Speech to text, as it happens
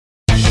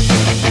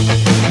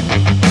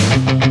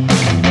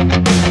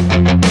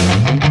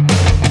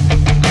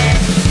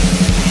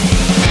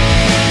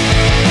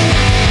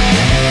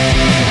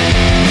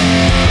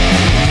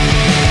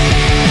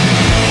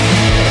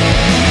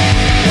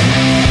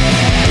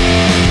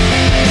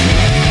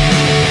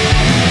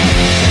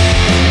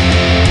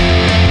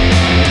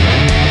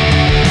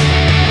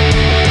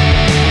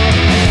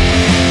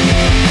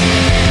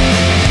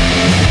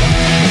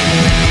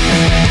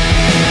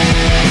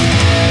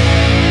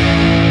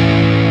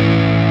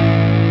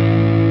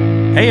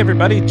Hey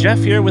everybody, Jeff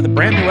here with a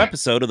brand new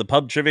episode of the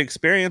Pub Trivia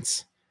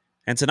Experience.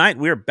 And tonight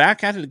we're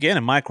back at it again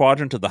in my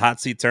quadrant of the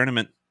Hot Seat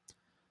Tournament.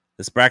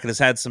 This bracket has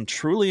had some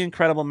truly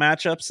incredible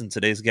matchups, and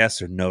today's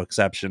guests are no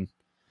exception.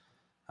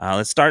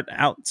 Let's start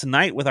out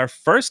tonight with our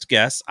first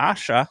guest,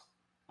 Asha.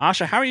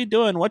 Asha, how are you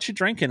doing? What you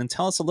drinking? And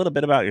tell us a little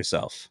bit about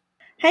yourself.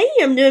 Hey,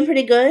 I'm doing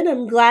pretty good.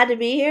 I'm glad to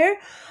be here.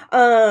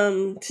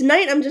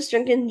 Tonight I'm just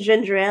drinking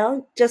ginger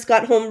ale. Just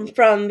got home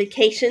from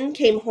vacation,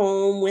 came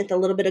home with a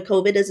little bit of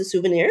COVID as a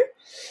souvenir.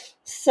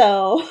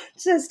 So,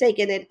 just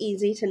taking it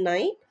easy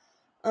tonight.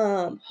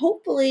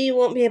 Hopefully you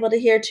won't be able to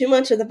hear too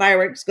much of the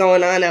fireworks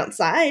going on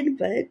outside,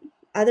 but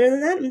other than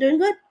that, I'm doing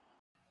good.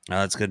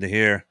 That's good to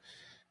hear.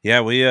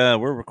 Yeah,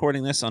 we're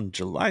recording this on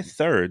July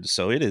 3rd,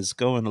 so it is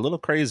going a little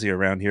crazy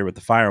around here with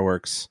the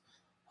fireworks.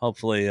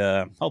 Hopefully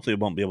we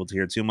won't be able to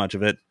hear too much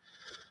of it.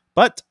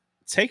 But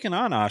taking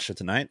on Asha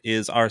tonight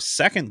is our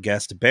second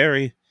guest,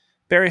 Barry.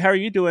 Barry, how are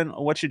you doing?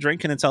 What you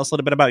drinking? And tell us a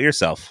little bit about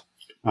yourself.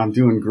 I'm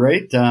doing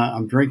great.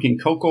 I'm drinking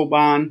Cocoa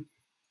Bon,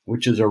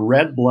 which is a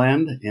red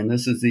blend, and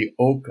this is the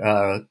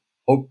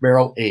oak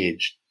barrel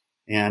aged.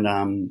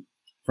 And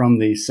from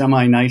the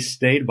semi-nice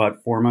state,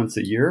 about 4 months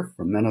a year,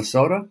 from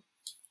Minnesota.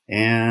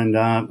 And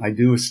I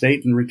do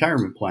estate and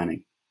retirement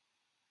planning.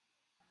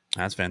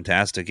 That's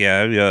fantastic.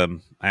 Yeah,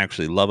 I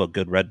actually love a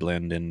good red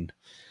blend, and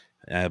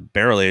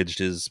barrel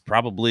aged is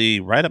probably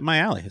right up my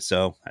alley.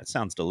 So that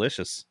sounds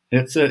delicious.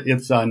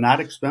 It's not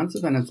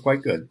expensive, and it's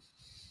quite good.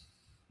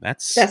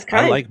 That's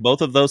kind. I like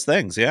both of those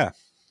things. Yeah.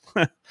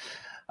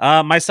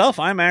 Myself,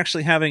 I'm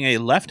actually having a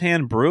Left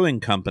Hand Brewing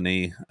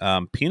Company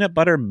peanut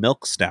butter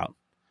milk stout,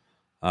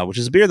 which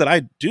is a beer that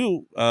I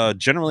do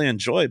generally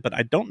enjoy, but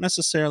I don't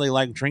necessarily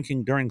like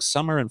drinking during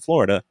summer in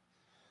Florida.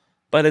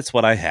 But it's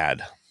what I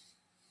had.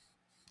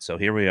 So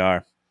here we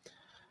are.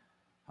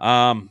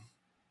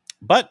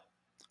 But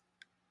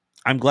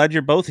I'm glad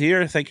you're both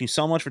here. Thank you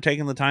so much for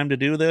taking the time to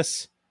do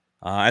this.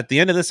 At the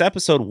end of this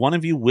episode, one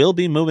of you will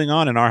be moving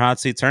on in our Hot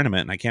Seat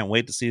Tournament, and I can't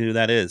wait to see who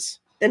that is.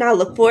 And I'll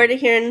look forward to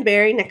hearing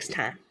Barry next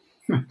time.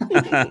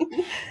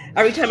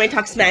 Every time I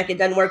talk smack, it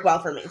doesn't work well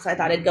for me, so I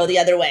thought I'd go the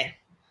other way.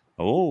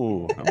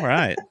 Oh, all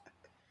right.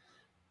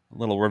 A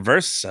little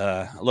reverse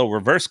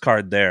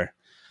card there.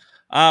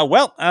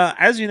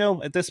 As you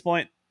know, at this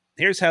point,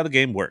 here's how the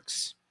game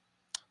works.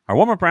 Our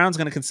warm-up round is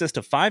going to consist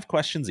of 5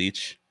 questions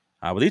each,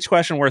 with each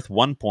question worth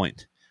 1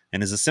 point,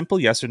 and is a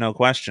simple yes or no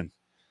question.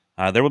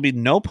 There will be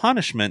no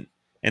punishment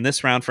in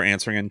this round for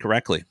answering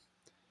incorrectly.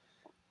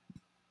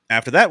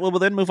 After that, we will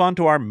then move on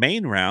to our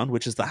main round,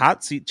 which is the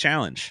Hot Seat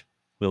Challenge.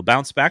 We'll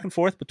bounce back and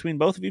forth between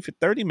both of you for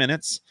 30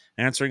 minutes,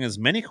 answering as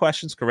many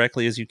questions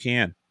correctly as you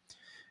can.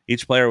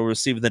 Each player will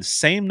receive the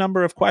same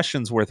number of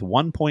questions worth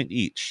 1 point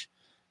each.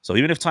 So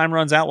even if time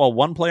runs out while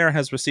one player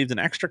has received an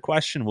extra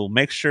question, we'll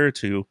make sure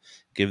to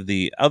give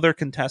the other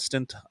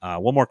contestant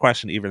one more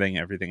question to even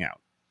everything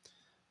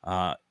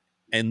out.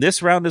 In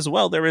this round as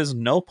well, there is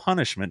no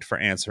punishment for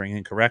answering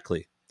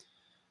incorrectly.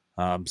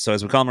 So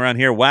as we call them around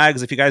here,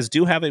 Wags, if you guys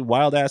do have a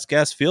wild-ass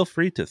guess, feel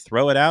free to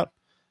throw it out.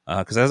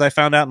 Because as I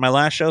found out in my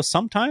last show,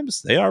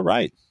 sometimes they are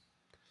right.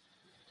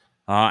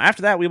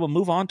 After that, we will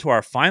move on to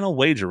our final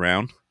wager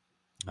round.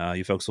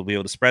 You folks will be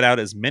able to spread out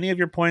as many of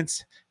your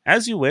points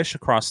as you wish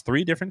across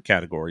 3 different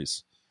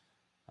categories.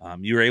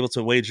 You are able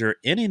to wager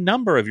any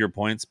number of your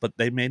points, but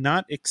they may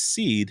not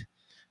exceed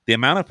the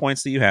amount of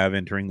points that you have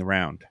entering the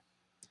round.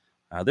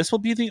 This will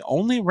be the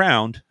only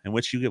round in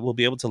which you will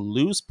be able to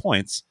lose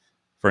points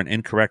for an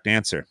incorrect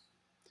answer.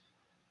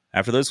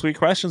 After those 3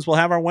 questions, we'll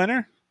have our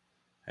winner,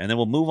 and then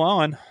we'll move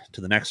on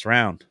to the next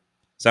round.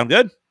 Sound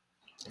good?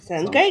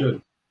 Sounds great.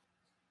 Good.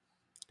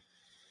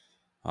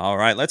 All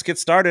right, let's get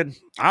started.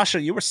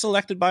 Asha, you were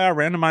selected by our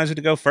randomizer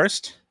to go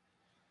first.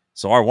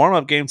 So our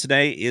warm-up game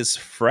today is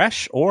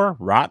Fresh or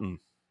Rotten.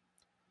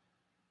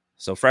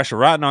 So Fresh or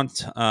Rotten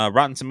on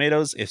Rotten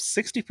Tomatoes, if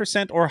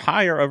 60% or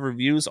higher of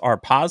reviews are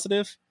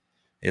positive,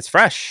 it's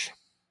fresh.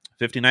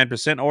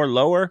 59% or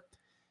lower,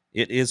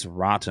 it is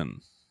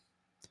rotten.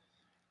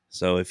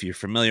 So if you're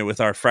familiar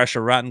with our Fresh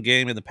or Rotten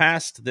game in the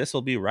past, this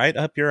will be right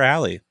up your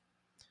alley.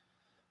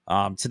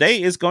 Today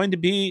is going to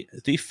be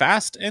the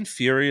Fast and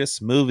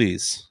Furious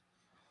movies.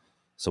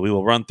 So we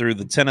will run through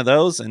the 10 of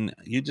those, and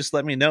you just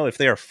let me know if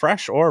they are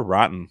fresh or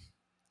rotten.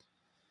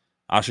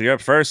 Asha, you're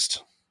up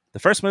first. The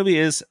first movie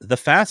is The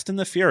Fast and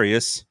the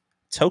Furious,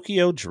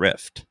 Tokyo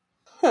Drift.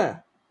 I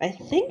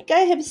think I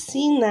have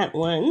seen that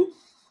one.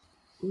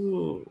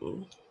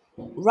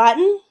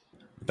 Rotten?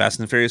 Fast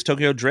and the Furious,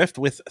 Tokyo Drift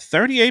with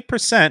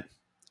 38%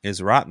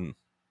 is rotten.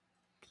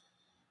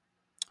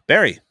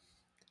 Barry,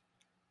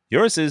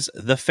 yours is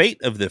The Fate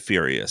of the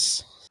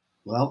Furious.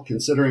 Well,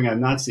 considering I've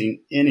not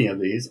seen any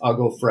of these, I'll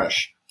go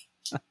fresh.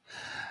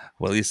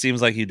 Well, it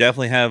seems like you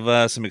definitely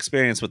have some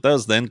experience with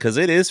those then, because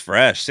it is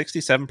fresh,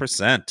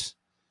 67%.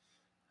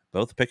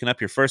 Both picking up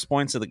your first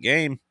points of the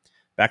game.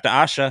 Back to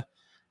Asha.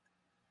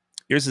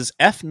 Yours is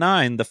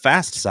F9, The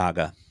Fast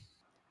Saga.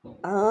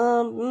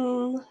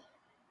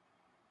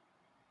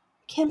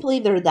 Can't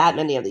believe there are that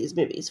many of these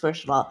movies,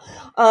 first of all.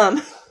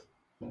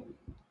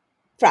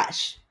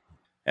 Fresh.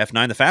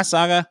 F9, The Fast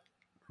Saga,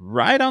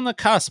 right on the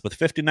cusp with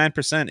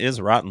 59% is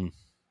rotten.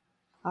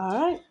 All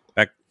right.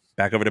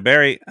 Back over to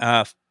Barry.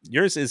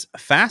 Yours is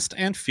Fast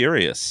and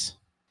Furious.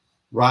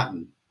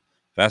 Rotten.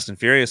 Fast and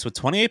Furious with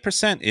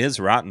 28% is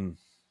rotten.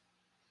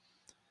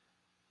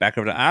 Back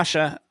over to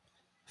Asha.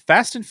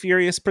 Fast and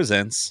Furious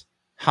presents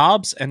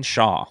Hobbs and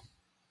Shaw.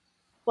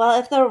 Well,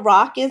 if The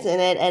Rock is in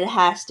it, it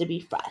has to be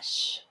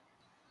fresh.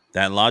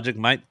 That logic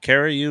might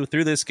carry you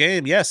through this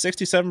game. Yes,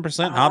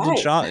 67% All Hobbs and right.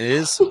 Shaw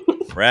is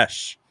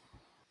fresh.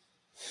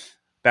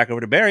 Back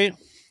over to Barry.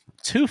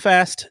 Too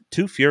Fast,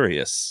 Too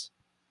Furious.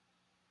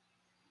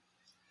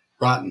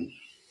 Rotten.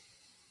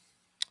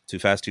 Too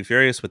Fast, Too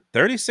Furious with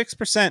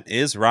 36%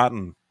 is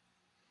rotten.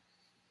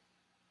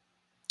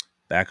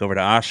 Back over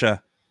to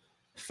Asha.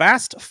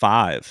 Fast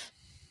 5.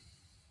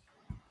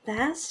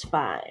 Fast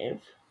 5.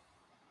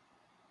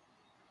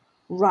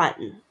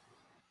 Rotten.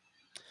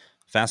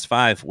 Fast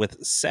 5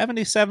 with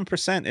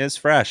 77% is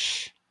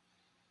fresh.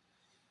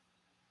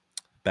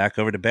 Back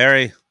over to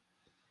Barry.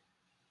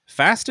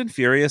 Fast and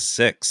Furious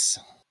 6.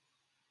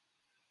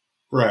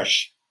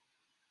 Fresh.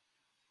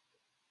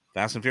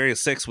 Fast and Furious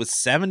 6 with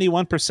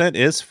 71%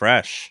 is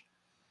fresh.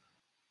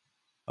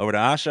 Over to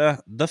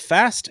Asha. The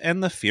Fast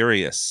and the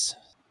Furious.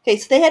 Okay,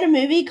 so they had a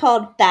movie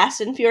called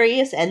Fast and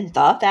Furious and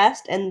The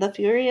Fast and the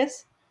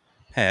Furious.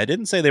 Hey, I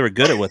didn't say they were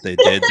good at what they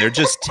did. They're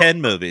just 10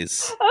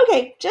 movies.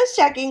 Okay, just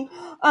checking.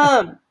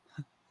 Rotten.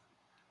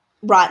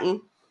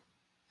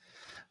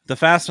 The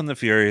Fast and the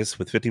Furious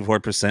with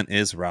 54%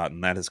 is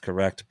rotten. That is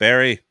correct.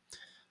 Barry,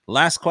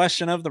 last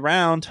question of the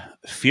round.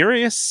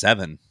 Furious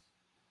 7.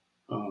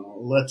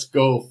 Let's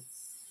go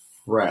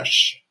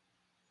fresh.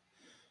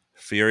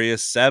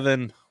 Furious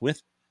 7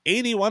 with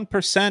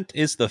 81%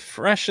 is the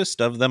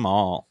freshest of them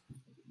all.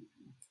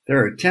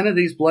 There are 10 of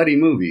these bloody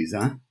movies,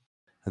 huh?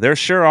 There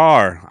sure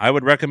are. I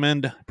would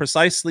recommend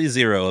precisely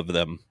 0 of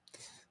them.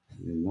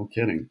 No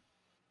kidding.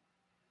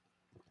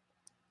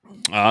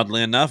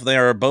 Oddly enough, they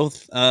are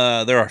both,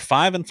 there are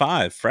 5 and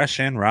 5, fresh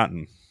and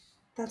rotten.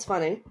 That's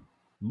funny.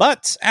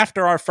 But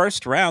after our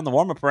first round, the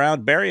warm-up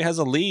round, Barry has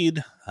a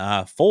lead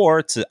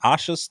 4 to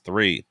Asha's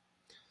 3.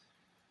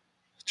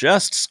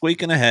 Just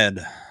squeaking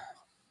ahead.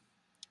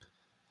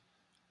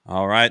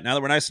 All right, now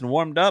that we're nice and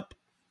warmed up,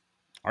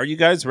 are you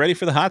guys ready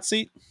for the hot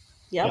seat?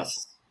 Yep.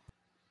 Yes.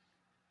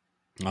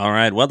 All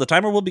right, well, the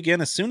timer will begin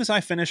as soon as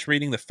I finish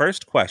reading the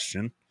first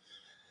question.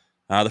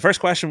 The first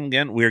question,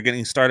 again, we're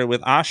getting started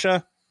with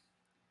Asha.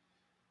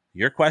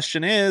 Your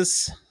question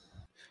is,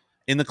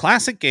 in the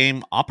classic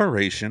game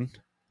Operation,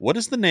 what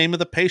is the name of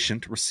the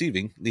patient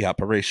receiving the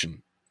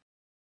operation?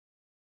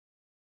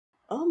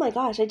 Oh my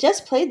gosh, I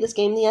just played this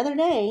game the other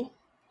day.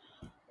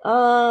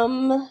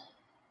 I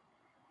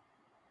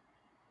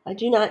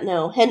do not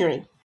know.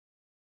 Henry.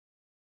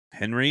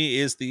 Henry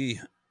is the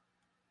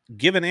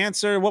given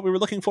answer. What we were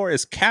looking for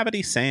is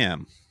Cavity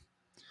Sam.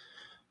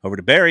 Over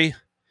to Barry.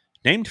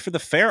 Named for the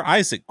Fair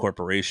Isaac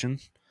Corporation,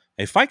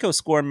 a FICO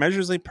score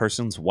measures a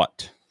person's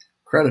what?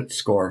 Credit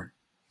score.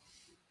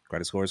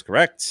 Credit score is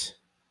correct.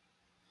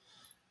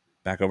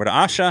 Back over to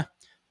Asha.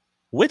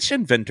 Which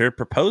inventor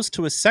proposed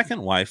to his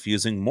second wife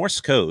using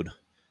Morse code,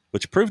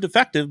 which proved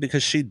effective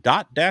because she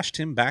dashed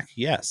him back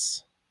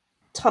yes?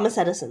 Thomas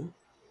Edison.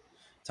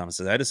 Thomas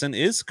Edison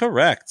is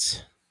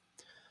correct.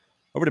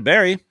 Over to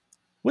Barry.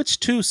 Which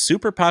 2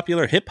 super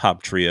popular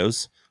hip-hop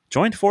trios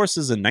joined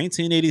forces in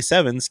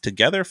 1987's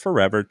Together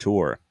Forever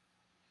tour?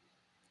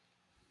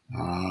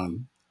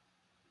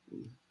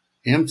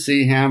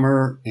 MC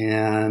Hammer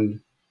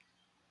and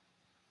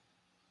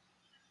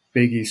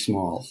Biggie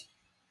Smalls.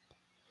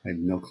 I have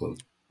no clue.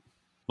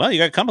 Well, you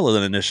got a couple of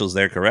the initials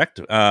there correct.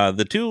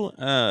 The 2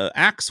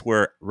 acts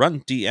were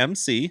Run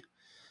DMC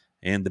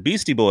and the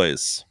Beastie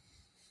Boys.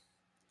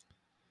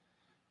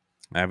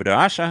 Over to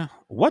Asha.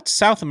 What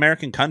South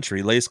American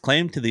country lays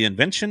claim to the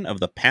invention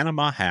of the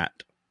Panama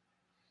hat?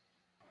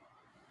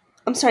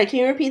 I'm sorry, can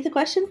you repeat the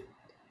question?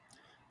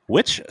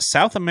 Which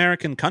South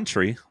American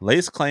country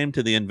lays claim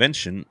to the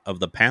invention of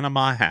the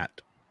Panama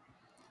hat?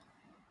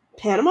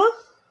 Panama?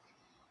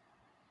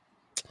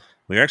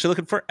 We're actually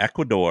looking for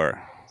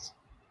Ecuador.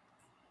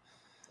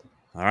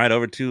 All right,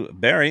 over to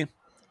Barry.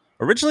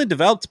 Originally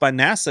developed by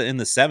NASA in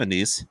the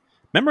 70s,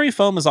 memory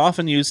foam is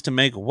often used to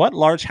make what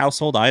large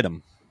household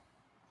item?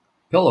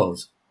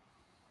 Pillows.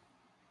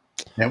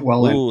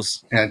 Ooh,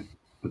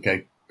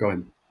 Okay, go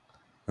ahead.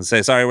 and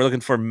say, sorry, we're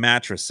looking for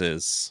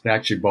mattresses.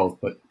 Actually, both,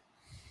 but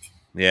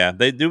Yeah,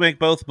 they do make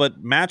both,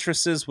 but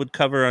mattresses would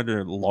cover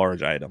under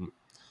large item.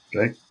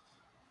 okay.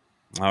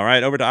 All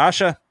right, over to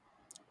Asha.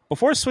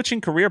 Before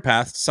switching career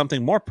paths to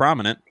something more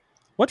prominent,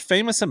 what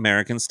famous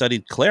American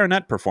studied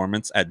clarinet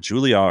performance at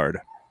Juilliard?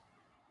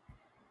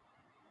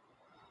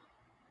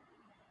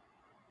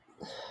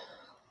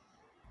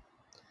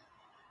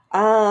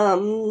 I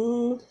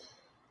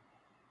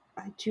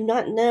do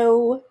not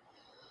know.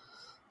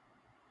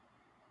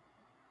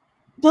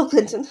 Bill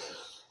Clinton.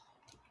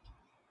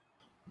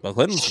 Bill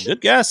Clinton's a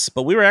good guess,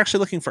 but we were actually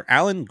looking for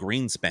Alan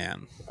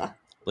Greenspan. I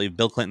believe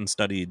Bill Clinton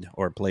studied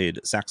or played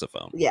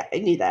saxophone. Yeah, I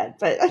knew that,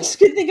 but I just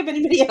couldn't think of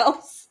anybody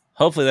else.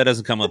 Hopefully that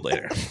doesn't come up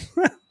later.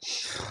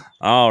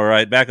 All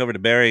right, back over to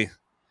Barry.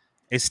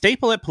 A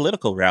staple at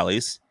political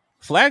rallies,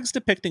 flags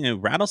depicting a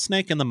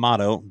rattlesnake and the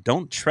motto,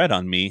 "Don't tread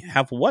on me,"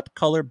 have what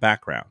color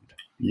background?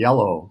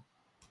 Yellow.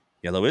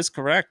 Yellow is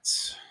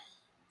correct.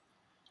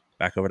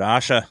 Back over to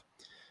Asha.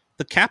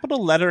 The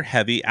capital letter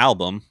heavy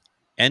album,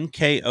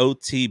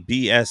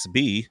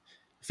 NKOTBSB,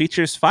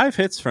 features 5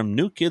 hits from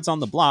New Kids on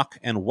the Block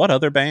and what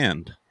other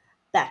band?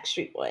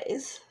 Backstreet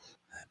Boys.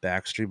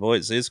 Backstreet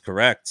Boys is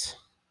correct.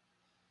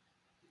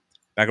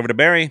 Back over to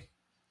Barry.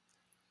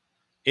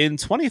 In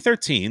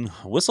 2013,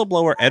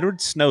 whistleblower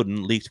Edward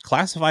Snowden leaked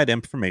classified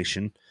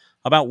information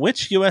about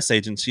which U.S.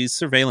 agency's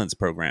surveillance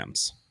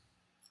programs?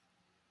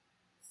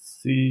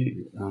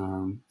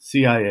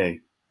 CIA.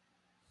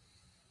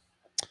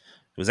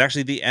 It was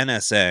actually the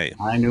NSA.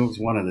 I knew it was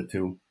one of the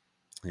two.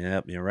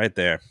 Yep, you're right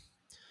there.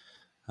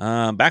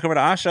 Back over to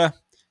Asha.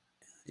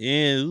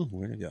 Ew,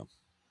 where'd it go?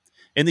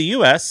 In the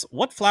U.S.,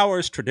 what flower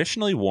is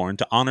traditionally worn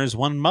to honor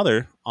one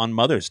mother on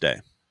Mother's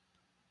Day?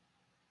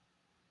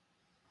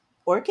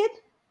 Orchid?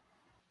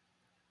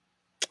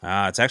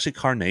 It's actually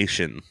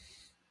carnation.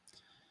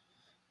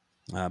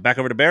 Back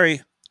over to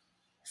Barry.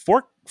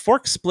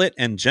 Fork split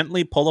and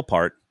gently pull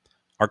apart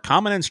are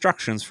common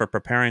instructions for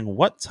preparing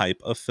what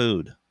type of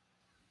food?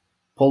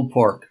 Pulled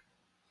pork.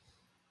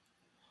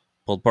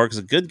 Pulled pork is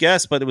a good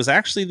guess, but it was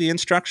actually the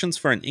instructions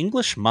for an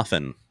English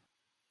muffin.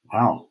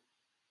 Wow.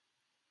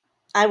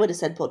 I would have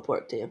said pulled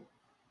pork too.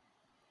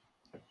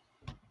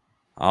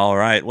 All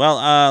right. Well,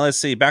 let's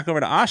see. Back over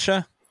to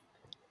Asha.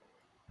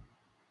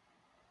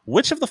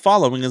 Which of the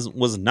following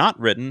was not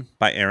written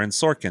by Aaron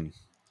Sorkin?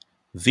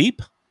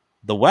 Veep,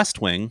 The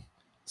West Wing,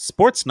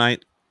 Sports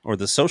Night, or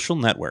The Social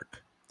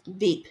Network?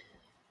 Veep.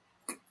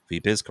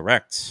 Veep is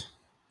correct.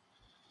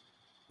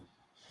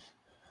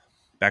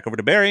 Back over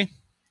to Barry.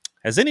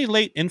 As any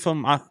late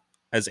infomercial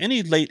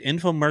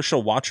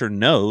watcher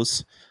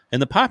knows, in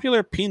the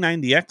popular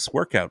P90X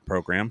workout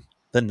program,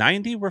 the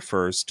 90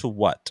 refers to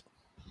what?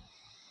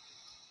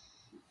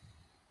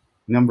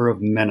 Number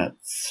of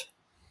minutes.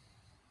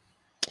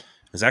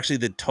 It's actually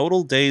the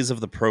total days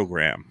of the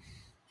program.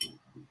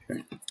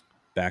 Okay.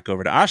 Back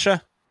over to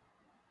Asha.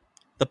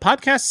 The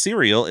podcast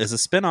Serial is a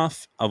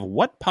spinoff of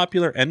what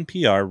popular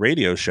NPR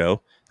radio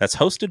show that's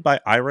hosted by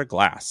Ira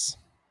Glass?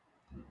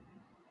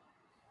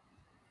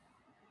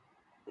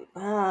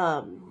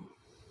 I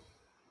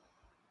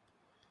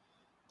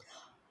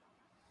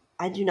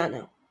do not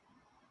know.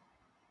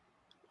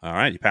 All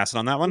right, you pass it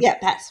on that one? Yeah,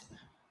 pass.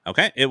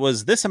 Okay, it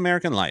was This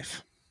American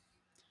Life.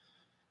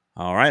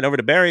 All right, over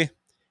to Barry.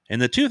 In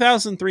the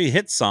 2003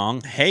 hit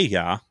song, Hey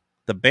Ya,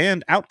 the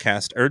band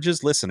Outkast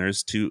urges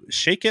listeners to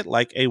shake it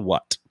like a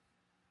what?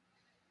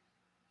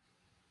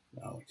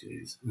 Oh,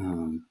 jeez.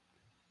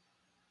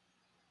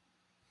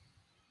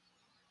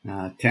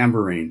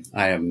 Tambourine.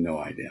 I have no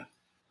idea.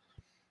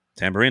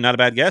 Tambourine, not a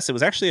bad guess. It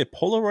was actually a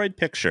Polaroid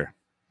picture.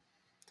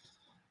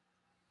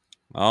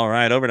 All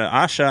right, over to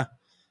Asha.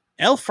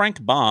 L.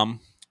 Frank Baum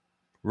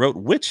wrote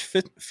which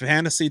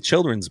fantasy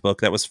children's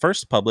book that was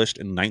first published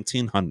in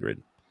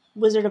 1900?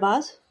 Wizard of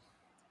Oz?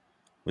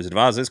 Wizard of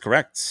Oz is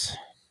correct.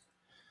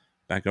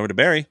 Back over to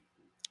Barry.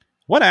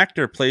 What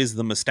actor plays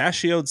the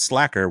mustachioed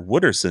slacker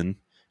Wooderson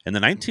in the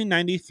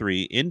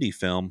 1993 indie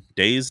film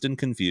Dazed and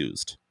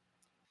Confused?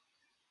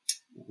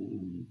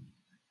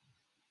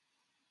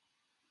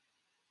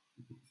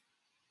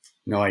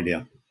 No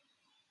idea.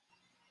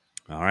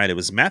 All right, it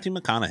was Matthew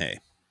McConaughey.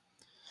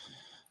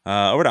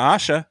 Over to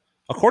Asha.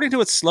 According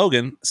to its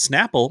slogan,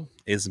 Snapple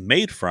is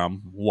made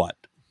from what?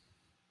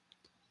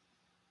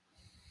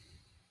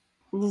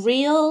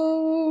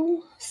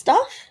 Real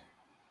stuff?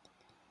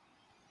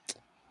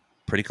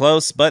 Pretty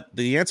close, but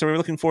the answer we were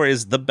looking for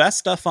is the best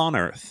stuff on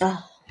Earth.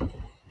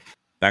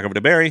 Back over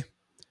to Barry.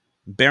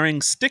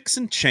 Bearing sticks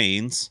and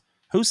chains,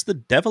 who's the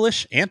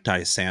devilish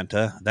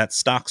anti-Santa that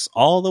stalks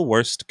all the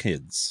worst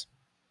kids?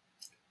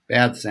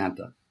 Bad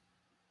Santa.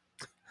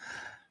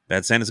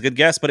 Bad Santa's a good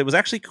guess, but it was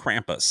actually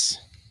Krampus.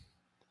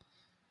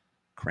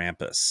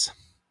 Krampus.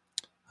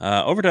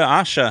 Over to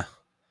Asha.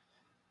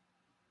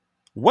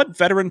 What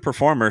veteran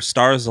performer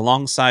stars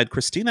alongside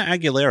Christina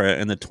Aguilera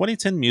in the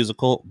 2010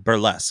 musical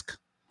Burlesque?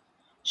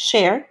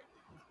 Cher.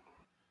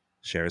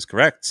 Cher is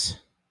correct.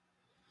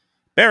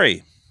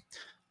 Barry.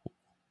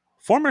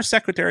 Former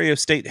Secretary of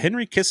State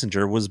Henry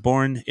Kissinger was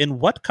born in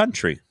what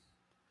country?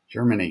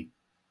 Germany.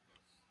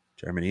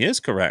 Germany is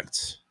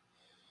correct.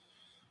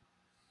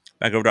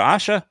 Back over to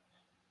Asha.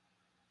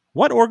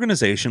 What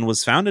organization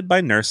was founded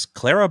by nurse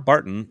Clara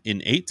Barton in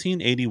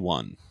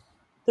 1881?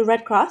 The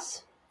Red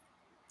Cross?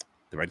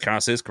 The Red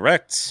Cross is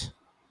correct.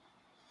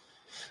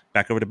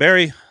 Back over to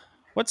Barry.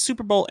 What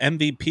Super Bowl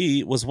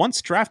MVP was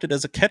once drafted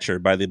as a catcher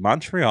by the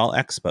Montreal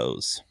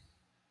Expos?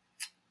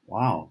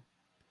 Wow.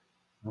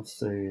 Let's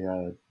say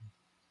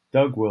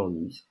Doug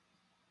Williams.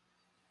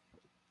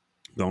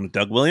 Going to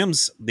Doug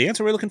Williams. The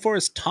answer we're looking for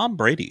is Tom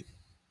Brady.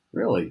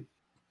 Really?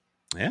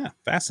 Yeah,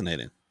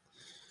 fascinating.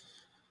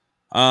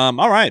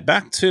 All right,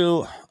 back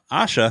to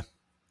Asha.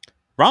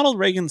 Ronald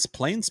Reagan's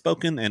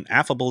plain-spoken and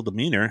affable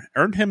demeanor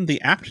earned him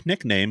the apt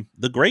nickname,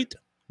 the Great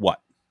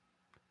what?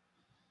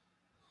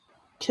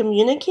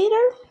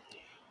 Communicator?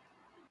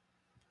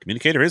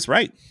 Communicator is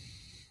right.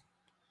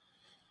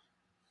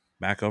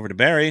 Back over to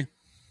Barry.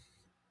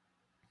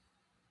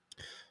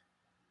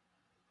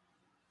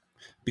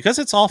 Because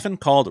it's often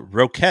called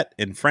roquette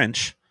in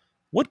French,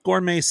 what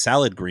gourmet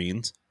salad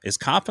greens is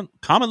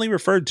commonly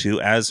referred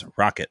to as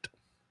rocket?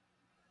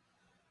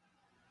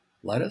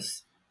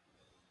 Lettuce?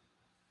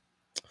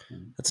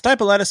 It's a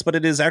type of lettuce, but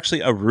it is actually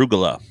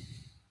arugula.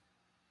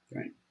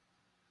 Right.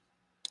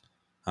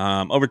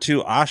 Over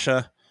to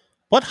Asha.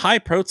 What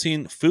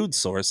high-protein food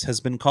source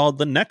has been called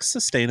the next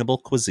sustainable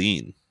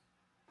cuisine?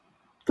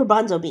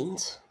 Garbanzo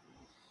beans.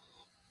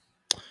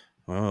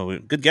 Oh,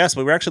 good guess,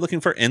 but we're actually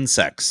looking for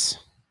insects.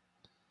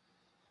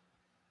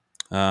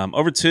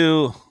 Over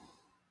to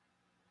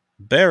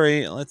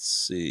Barry. Let's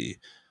see.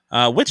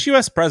 Which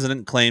U.S.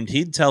 president claimed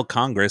he'd tell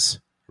Congress,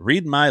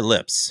 "Read my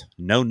lips,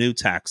 no new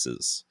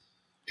taxes"?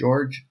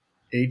 George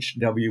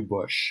H.W.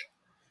 Bush.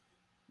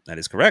 That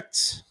is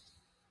correct.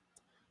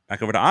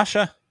 Back over to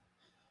Asha.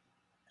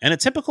 In a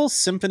typical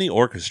symphony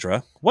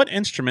orchestra, what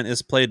instrument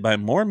is played by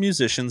more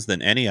musicians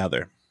than any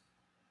other?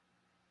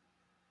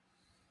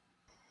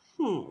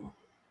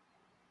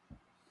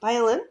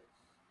 Violin?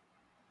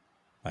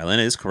 Violin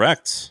is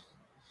correct.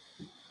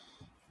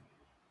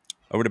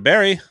 Over to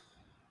Barry.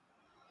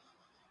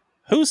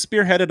 Who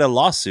spearheaded a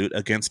lawsuit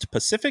against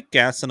Pacific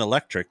Gas and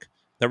Electric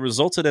that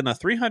resulted in a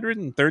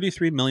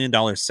 $333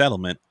 million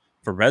settlement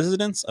for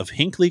residents of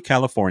Hinckley,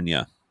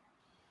 California?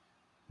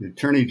 The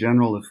Attorney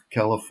General of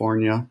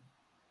California,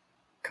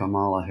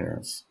 Kamala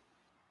Harris.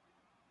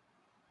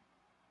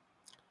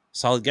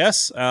 Solid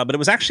guess, but it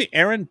was actually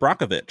Aaron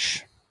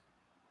Brockovich.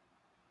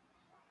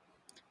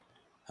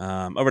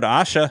 Over to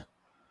Asha.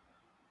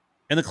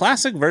 In the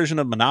classic version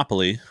of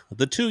Monopoly,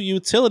 the two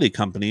utility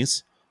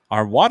companies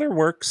are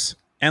Waterworks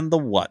and the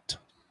what?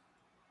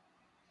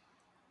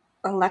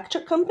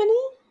 Electric company?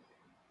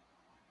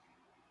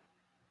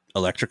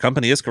 Electric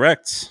company is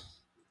correct.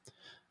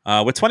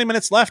 With 20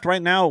 minutes left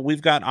right now,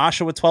 we've got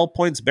Asha with 12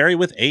 points, Barry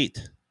with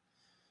 8.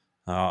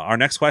 Our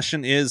next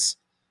question is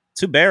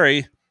to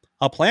Barry.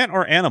 A plant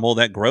or animal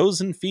that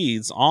grows and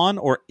feeds on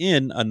or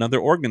in another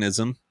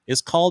organism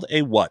is called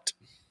a what?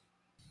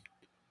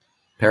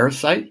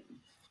 Parasite?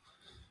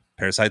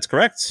 Parasite's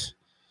correct.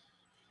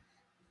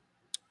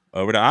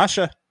 Over to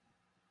Asha.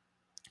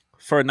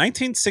 For a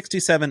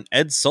 1967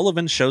 Ed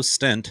Sullivan Show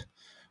stint,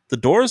 the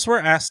Doors were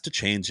asked to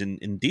change an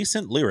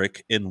indecent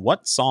lyric in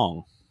what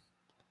song?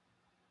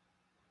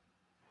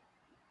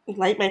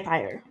 Light My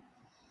Fire.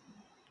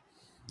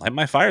 Light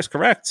My Fire is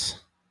correct.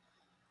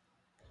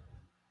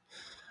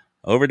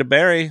 Over to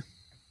Barry.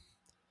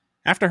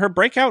 After her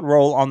breakout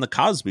role on The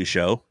Cosby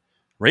Show,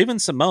 Raven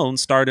Simone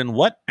starred in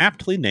what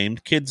aptly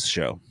named kids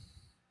show?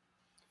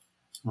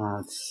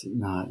 It's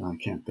not, I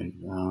can't think.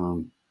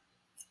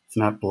 It's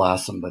not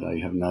Blossom, but I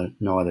have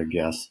no other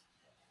guess.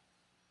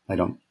 I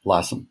don't.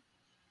 Blossom.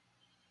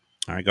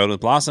 All right, go to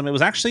Blossom. It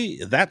was actually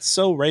That's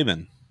So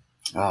Raven.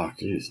 Oh,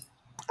 jeez.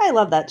 I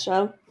love that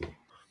show.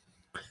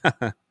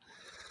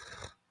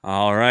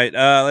 All right,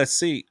 let's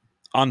see.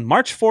 On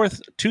March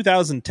 4th,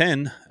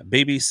 2010,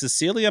 baby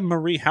Cecilia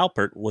Marie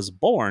Halpert was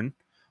born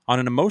on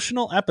an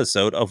emotional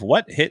episode of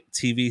what hit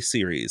TV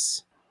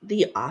series?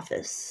 The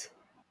Office.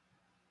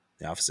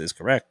 The Office is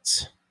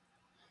correct.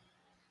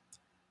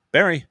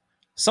 Barry,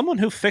 someone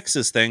who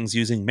fixes things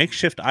using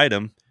makeshift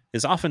item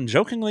is often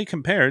jokingly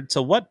compared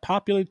to what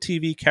popular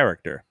TV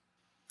character?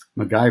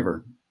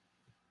 MacGyver.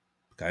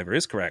 MacGyver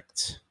is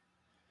correct.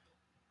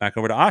 Back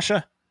over to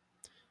Asha.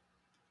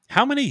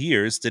 How many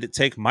years did it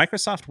take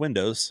Microsoft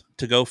Windows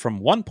to go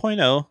from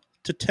 1.0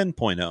 to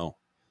 10.0?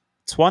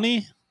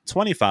 20,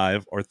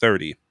 25, or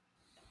 30?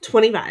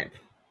 25.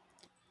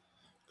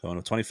 Going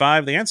with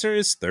 25, the answer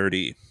is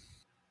 30.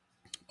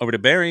 Over to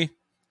Barry.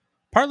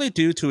 Partly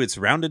due to its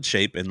rounded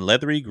shape and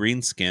leathery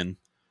green skin,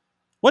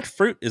 what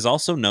fruit is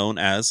also known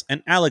as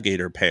an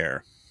alligator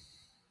pear?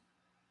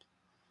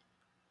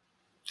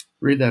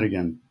 Read that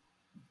again,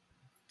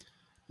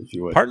 if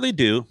you would. Partly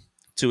due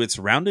to its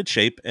rounded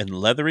shape and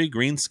leathery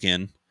green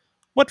skin,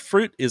 what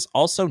fruit is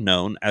also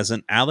known as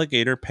an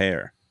alligator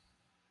pear?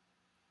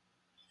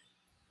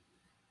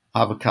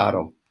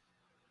 Avocado.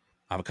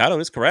 Avocado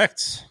is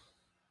correct.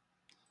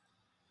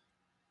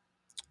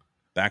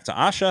 Back to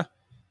Asha.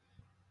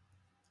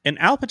 An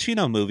Al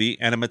Pacino movie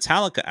and a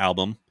Metallica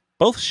album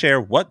both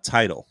share what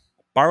title,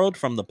 borrowed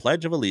from the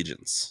Pledge of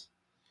Allegiance?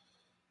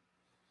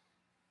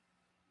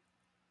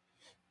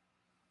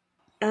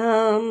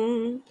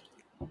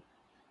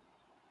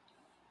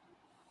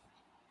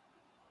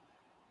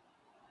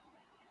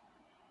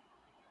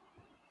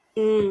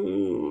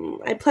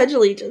 I pledge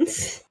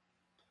allegiance.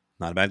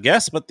 Not a bad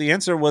guess, but the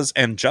answer was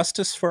 "And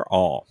Justice for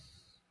All."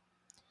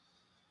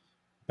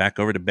 Back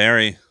over to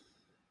Barry.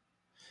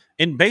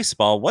 In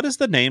baseball, what is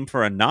the name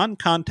for a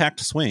non-contact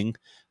swing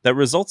that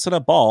results in a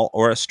ball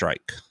or a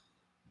strike?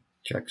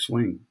 Check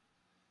swing.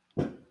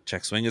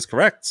 Check swing is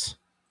correct.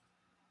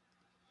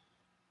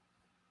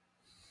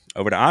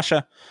 Over to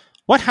Asha.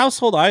 What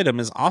household item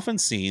is often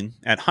seen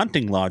at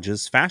hunting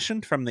lodges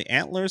fashioned from the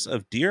antlers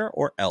of deer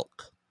or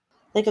elk?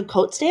 Like a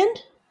coat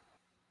stand?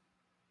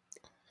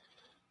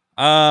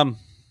 I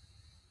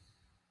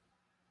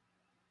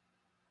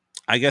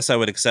guess I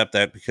would accept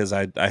that because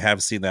I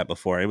have seen that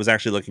before. I was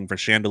actually looking for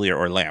chandelier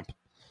or lamp,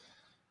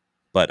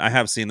 but I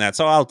have seen that,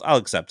 so I'll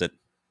accept it.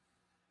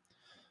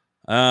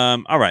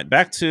 All right,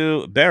 back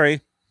to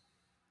Barry.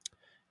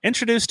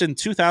 Introduced in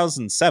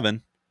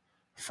 2007,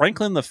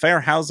 Franklin the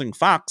Fair Housing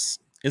Fox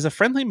is a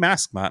friendly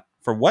mascot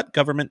for what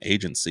government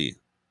agency?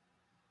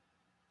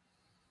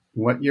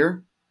 What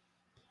year?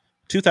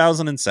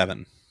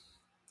 2007.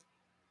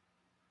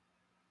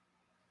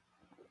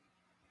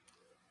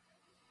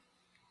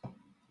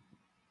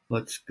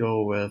 Let's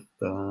go with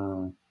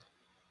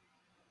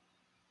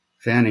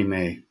Fannie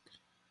Mae.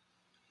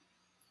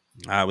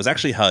 It was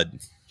actually HUD.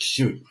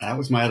 Shoot, that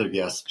was my other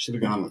guess. Should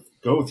have gone with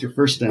go with your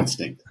first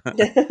instinct.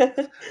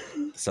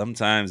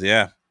 Sometimes,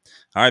 yeah.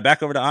 All right,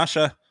 back over to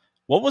Asha.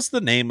 What was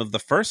the name of the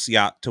first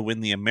yacht to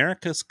win the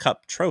America's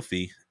Cup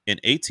trophy in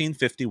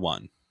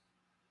 1851?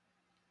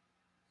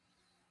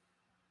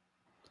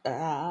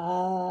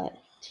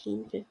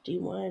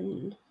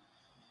 1851.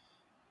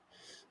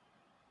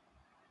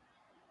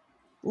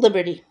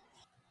 Liberty.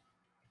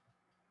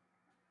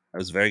 That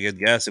was a very good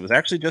guess. It was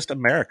actually just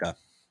America.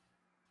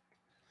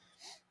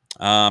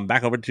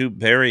 Back over to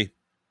Barry.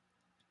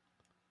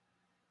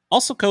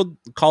 Also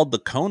called the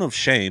cone of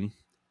shame,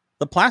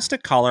 the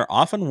plastic collar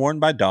often worn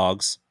by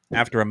dogs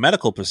after a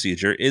medical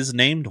procedure is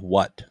named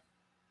what?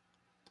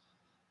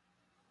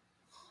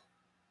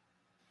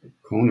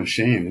 Cone of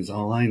shame is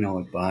all I know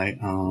it by.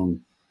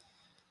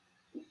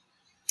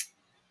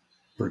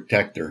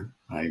 Protector.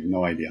 I have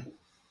no idea.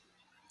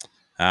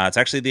 It's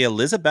actually the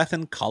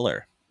Elizabethan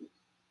collar.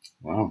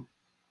 Wow.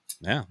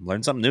 Yeah,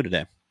 learned something new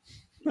today.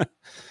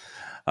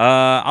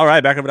 All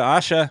right, back over to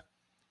Asha.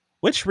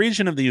 Which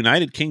region of the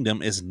United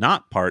Kingdom is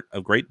not part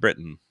of Great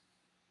Britain?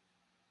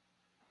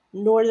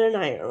 Northern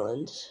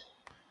Ireland.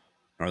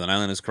 Northern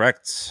Ireland is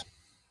correct.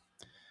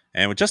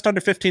 And with just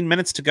under 15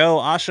 minutes to go,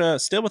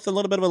 Asha still with a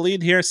little bit of a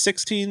lead here,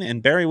 16,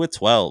 and Barry with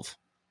 12.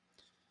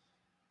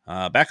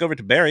 Back over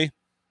to Barry.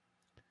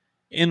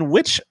 In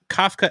which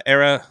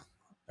Kafka-esque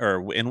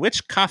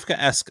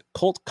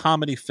cult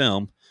comedy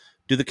film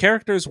do the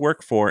characters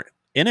work for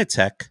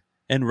Initech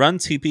and run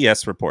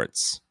TPS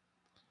reports?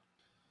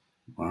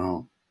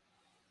 Wow.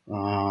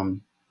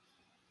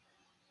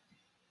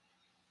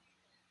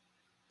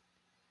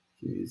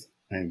 Geez,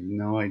 I have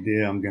no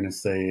idea. I'm going to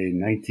say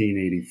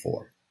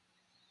 1984.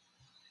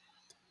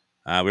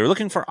 We were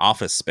looking for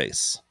Office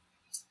Space.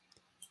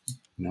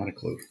 Not a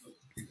clue.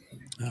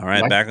 All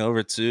right, back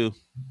over to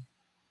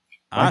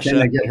Why can't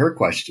I Asha. get her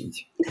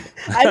questions?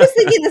 I was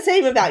thinking the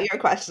same about your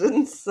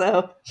questions,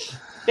 so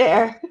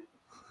fair.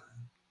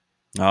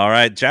 All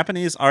right,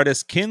 Japanese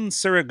artist Kin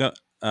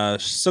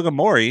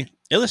Sugimori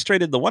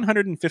illustrated the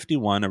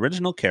 151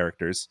 original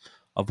characters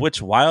of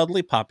which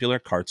wildly popular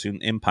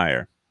cartoon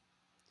empire?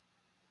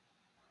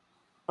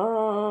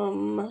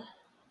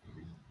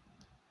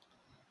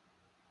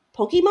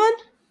 Pokemon?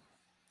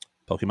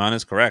 Pokemon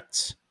is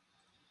correct.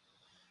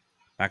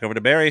 Back over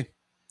to Barry.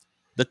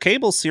 The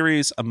cable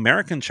series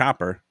American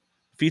Chopper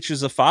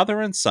features a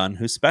father and son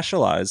who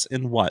specialize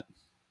in what?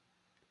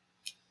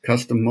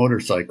 Custom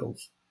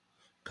motorcycles.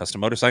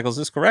 Custom motorcycles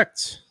is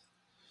correct.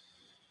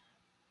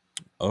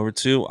 Over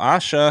to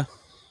Asha.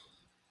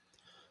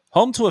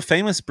 Home to a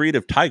famous breed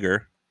of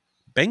tiger,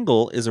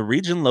 Bengal is a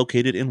region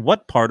located in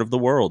what part of the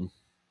world?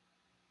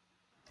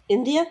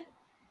 India?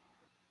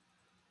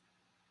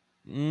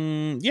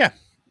 Yeah,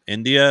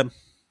 India.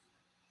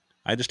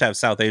 I just have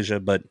South Asia,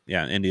 but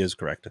yeah, India is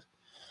correct.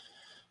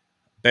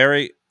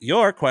 Barry,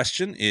 your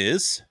question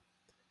is,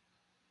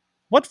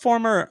 what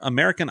former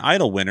American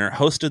Idol winner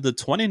hosted the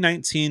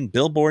 2019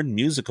 Billboard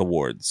Music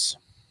Awards?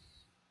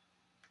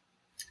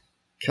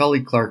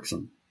 Kelly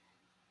Clarkson.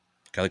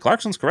 Kelly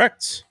Clarkson's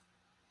correct.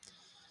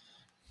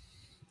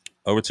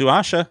 Over to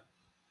Asha.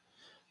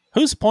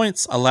 Whose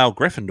points allow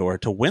Gryffindor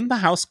to win the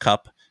House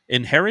Cup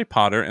in Harry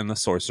Potter and the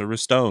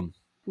Sorcerer's Stone?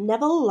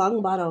 Neville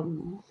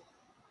Longbottom.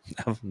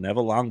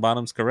 Neville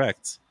Longbottom's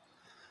correct.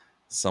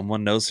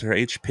 Someone knows her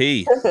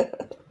HP.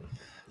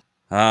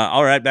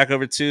 All right, back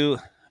over to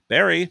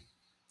Barry.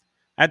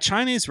 At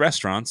Chinese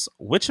restaurants,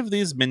 which of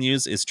these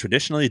menus is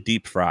traditionally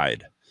deep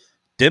fried?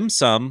 Dim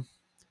sum,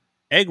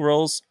 egg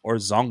rolls, or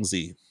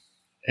zongzi?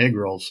 Egg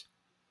rolls.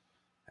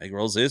 Egg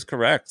rolls is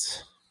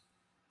correct.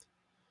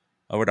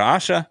 Over to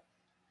Asha.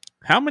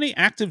 How many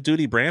active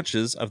duty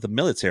branches of the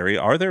military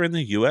are there in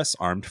the U.S.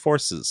 Armed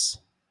Forces?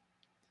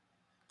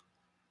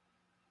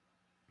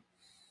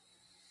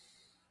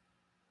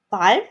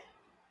 5?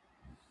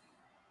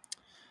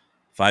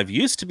 5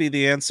 used to be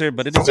the answer,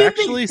 but it is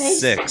actually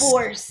 6.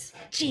 Force.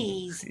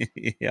 Jeez.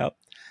 Yep.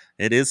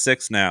 It is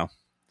 6 now.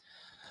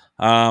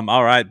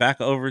 All right,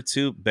 back over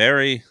to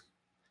Barry.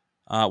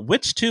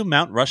 Which two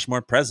Mount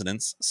Rushmore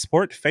presidents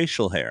sport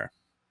facial hair?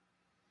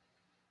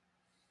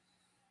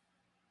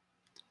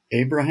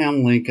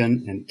 Abraham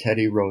Lincoln and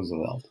Teddy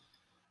Roosevelt.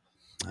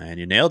 And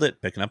you nailed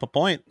it, picking up a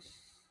point.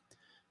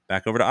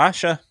 Back over to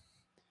Asha.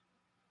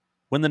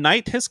 When the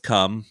night has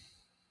come,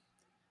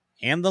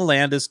 and the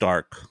land is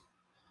dark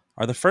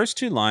are the first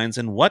two lines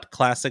in what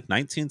classic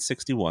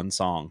 1961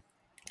 song?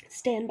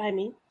 Stand by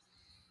Me.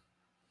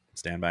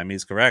 Stand By Me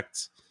is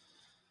correct.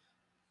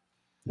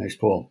 Nice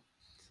pull.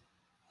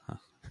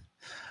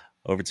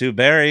 Over to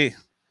Barry.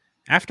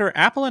 After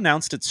Apple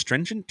announced its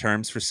stringent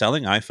terms for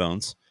selling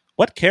iPhones,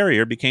 what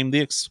carrier became the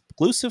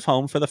exclusive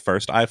home for the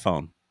first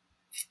iPhone?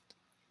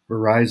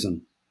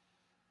 Verizon.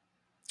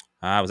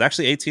 It was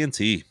actually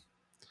AT&T.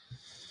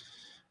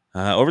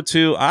 Over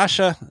to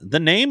Asha. The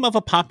name of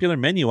a popular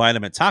menu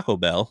item at Taco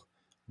Bell,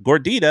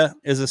 gordita,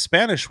 is a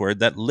Spanish word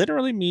that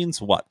literally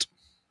means what?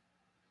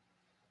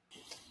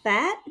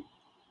 Fat?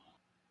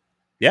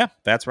 Yeah,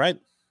 that's right.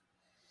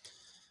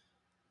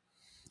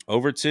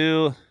 Over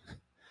to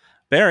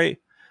Barry.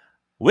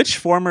 Which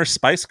former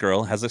Spice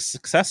Girl has a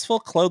successful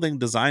clothing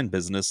design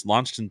business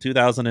launched in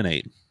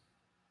 2008?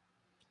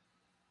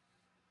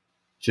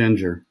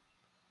 Ginger.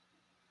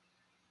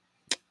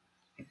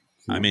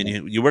 I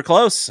mean, you were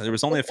close. There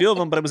was only a few of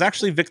them, but it was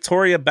actually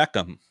Victoria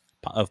Beckham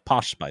of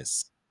Posh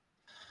Spice.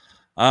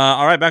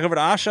 All right, back over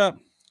to Asha.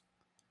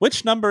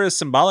 Which number is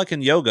symbolic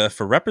in yoga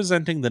for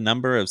representing the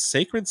number of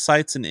sacred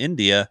sites in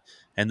India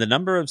and the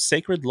number of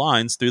sacred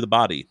lines through the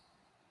body?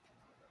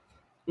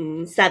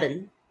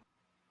 7.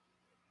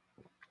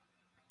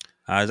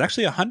 It's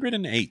actually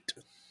 108.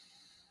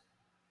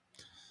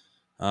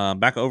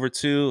 Back over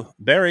to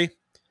Barry.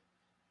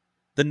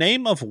 The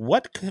name of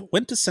what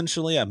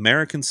quintessentially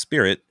American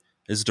spirit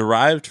is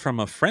derived from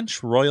a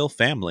French royal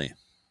family?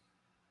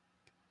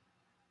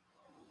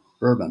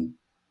 Bourbon.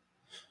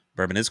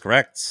 Bourbon is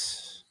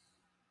correct.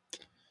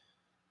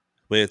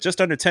 With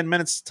just under 10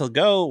 minutes to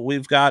go,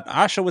 we've got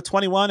Asha with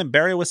 21 and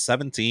Barry with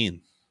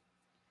 17.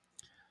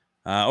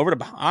 Over to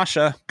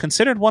Asha.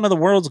 Considered one of the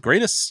world's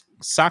greatest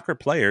soccer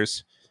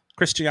players,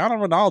 Cristiano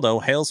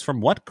Ronaldo hails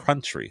from what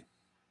country?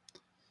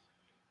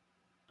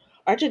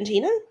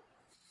 Argentina?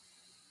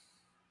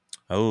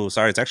 Oh,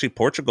 sorry, it's actually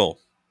Portugal.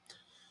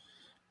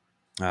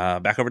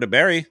 Back over to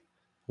Barry.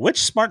 Which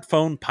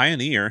smartphone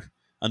pioneer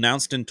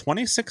announced in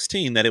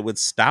 2016 that it would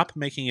stop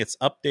making its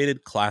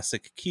updated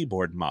classic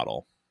keyboard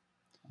model?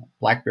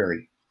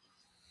 BlackBerry.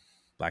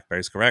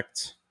 BlackBerry's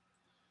correct.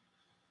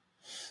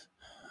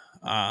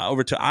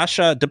 Over to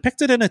Asha.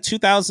 Depicted in a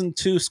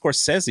 2002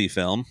 Scorsese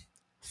film,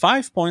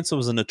 5 Points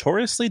was a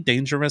notoriously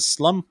dangerous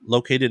slum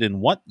located in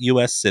what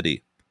U.S.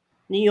 city?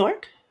 New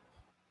York?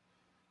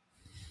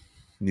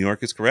 New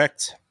York is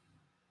correct.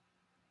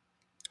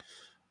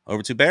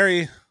 Over to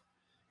Barry.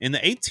 In the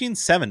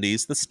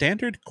 1870s, the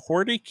standard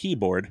QWERTY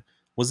keyboard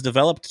was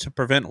developed to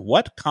prevent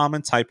what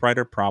common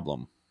typewriter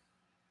problem?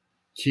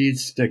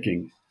 Keys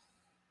sticking.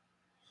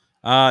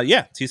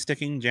 Yeah,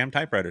 T-sticking jam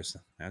typewriters.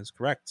 That is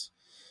correct.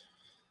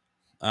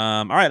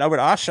 All right, over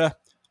to Asha.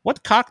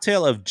 What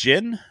cocktail of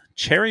gin,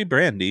 cherry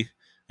brandy,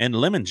 and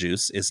lemon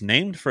juice is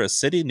named for a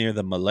city near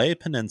the Malay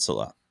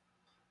Peninsula?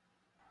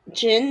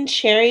 Gin,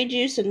 cherry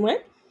juice, and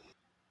what?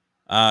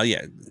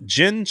 Yeah,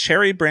 gin,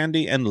 cherry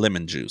brandy, and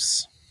lemon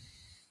juice.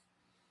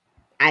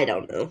 I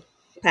don't know.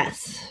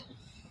 Pass.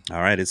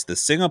 All right, it's the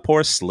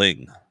Singapore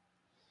Sling.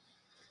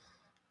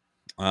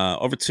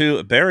 Over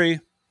to Barry.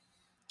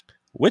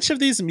 Which of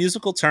these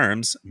musical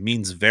terms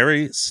means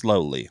very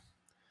slowly?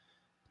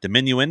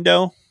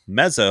 Diminuendo,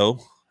 mezzo,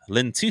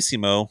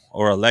 lentissimo,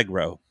 or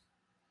allegro?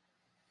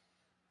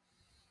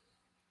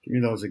 Give me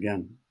those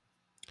again,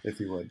 if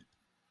you would.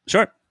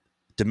 Sure.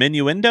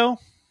 Diminuendo,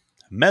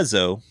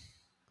 mezzo,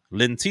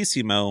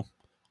 lentissimo,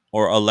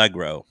 or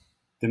allegro?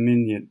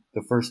 Dominion,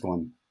 the first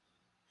one.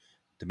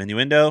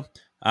 Diminuendo.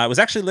 It was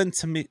actually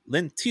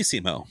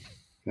lentissimo.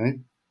 Okay.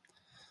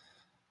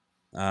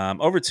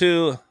 Over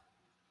to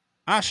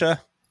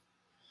Asha.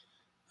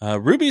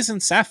 Rubies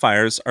and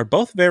sapphires are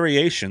both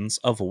variations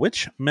of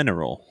which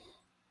mineral?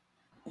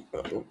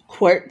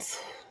 Quartz.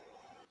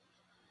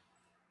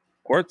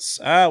 Quartz.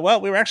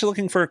 Well, we were actually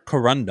looking for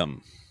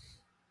corundum.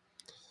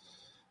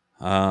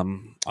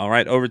 All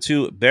right, over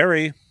to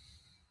Barry.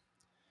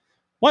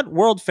 What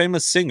world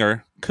famous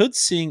singer could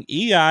sing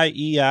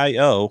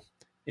E-I-E-I-O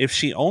if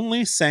she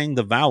only sang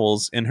the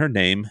vowels in her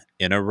name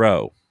in a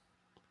row?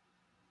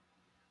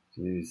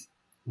 Jeez.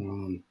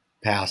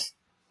 Pass.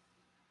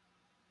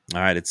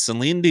 All right, it's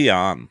Celine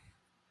Dion.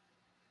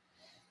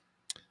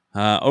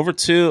 Over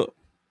to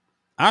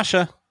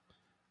Asha.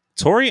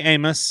 Tori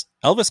Amos,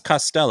 Elvis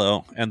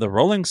Costello, and the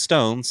Rolling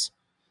Stones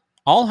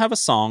all have a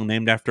song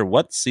named after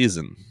what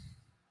season?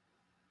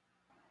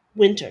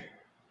 Winter.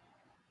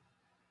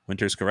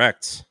 Winter's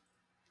correct.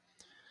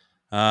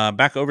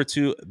 Back over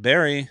to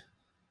Barry.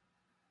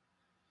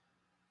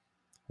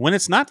 When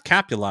it's not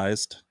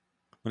capitalized,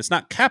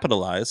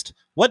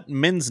 what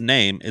men's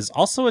name is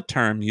also a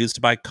term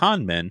used by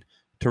con men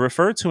to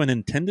refer to an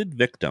intended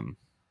victim?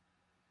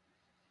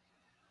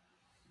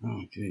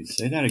 Oh, geez.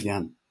 Say that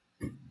again.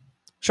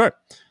 Sure.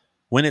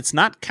 When it's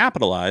not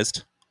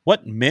capitalized,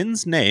 what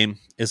men's name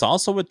is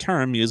also a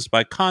term used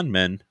by con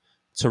men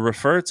to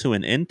refer to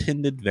an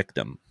intended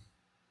victim?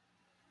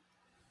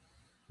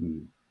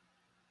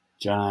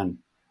 John.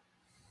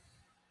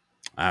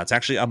 It's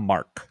actually a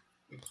mark.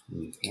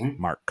 Okay.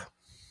 Mark.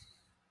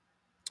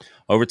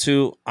 Over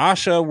to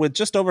Asha with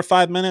just over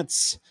 5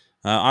 minutes.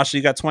 Asha,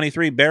 you got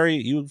 23. Barry,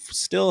 you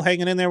still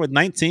hanging in there with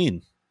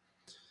 19.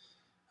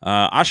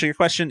 Asha, your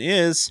question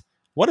is,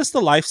 what is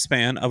the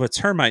lifespan of a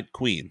termite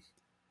queen?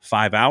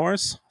 5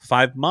 hours,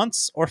 5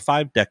 months, or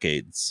 5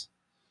 decades?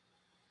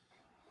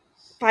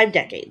 5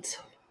 decades.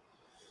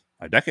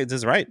 5 decades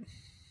is right.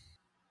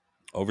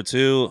 Over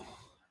to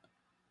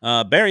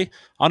Barry.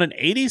 On an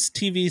 80s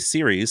TV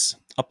series,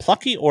 a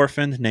plucky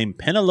orphan named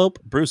Penelope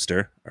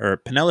Brewster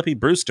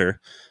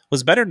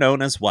was better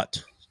known as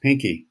what?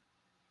 Pinky.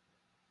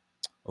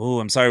 Oh,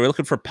 I'm sorry. We're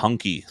looking for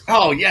Punky.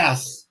 Oh,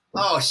 yes.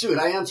 Oh, shoot.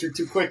 I answered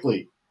too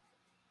quickly.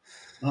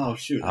 Oh,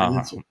 shoot. I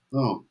answered.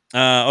 Oh.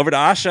 Over to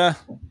Asha.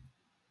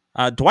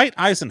 Dwight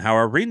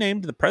Eisenhower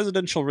renamed the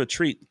presidential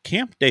retreat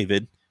Camp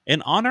David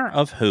in honor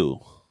of who?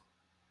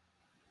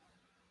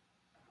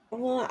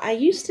 Well, I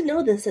used to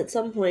know this at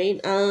some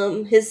point.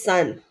 His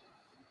son.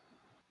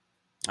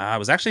 It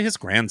was actually his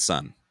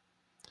grandson.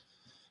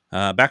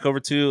 Back over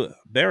to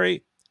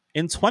Barry.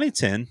 In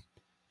 2010,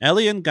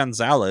 Elian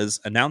Gonzalez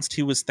announced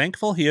he was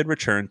thankful he had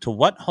returned to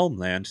what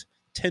homeland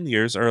 10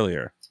 years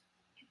earlier?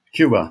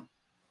 Cuba.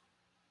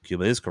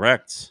 Cuba is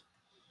correct.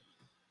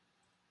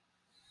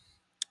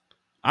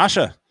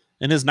 Asha,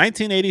 in his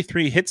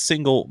 1983 hit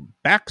single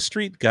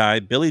Backstreet Guy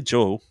Billy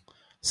Joe,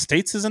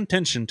 states his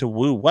intention to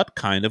woo what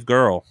kind of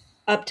girl?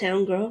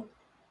 Uptown Girl.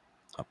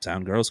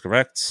 Uptown Girl is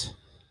correct.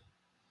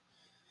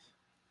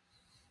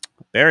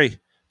 Barry,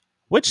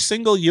 which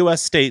single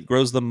U.S. state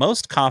grows the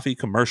most coffee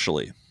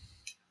commercially?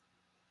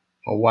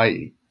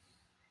 Hawaii.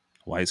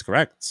 Hawaii is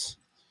correct.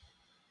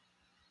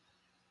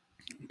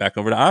 Back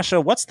over to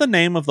Asha. What's the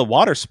name of the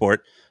water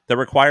sport that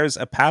requires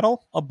a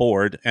paddle, a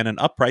board, and an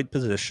upright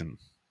position?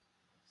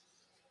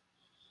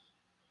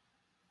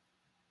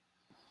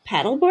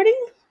 Paddleboarding?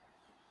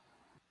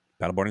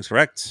 Paddleboarding is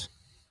correct.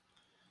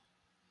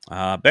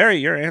 Barry,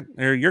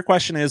 your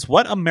question is,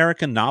 what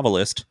American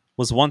novelist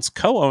was once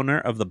co-owner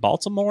of the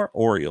Baltimore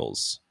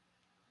Orioles?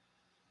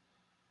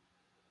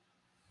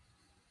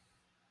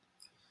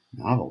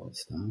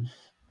 Novelist,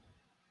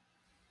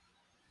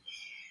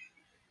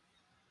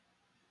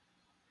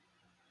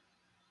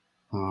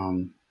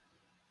 huh?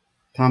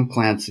 Tom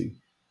Clancy.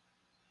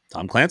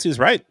 Tom Clancy is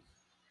right.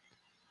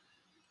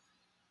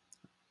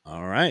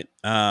 All right.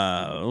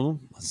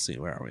 Let's see.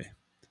 Where are we?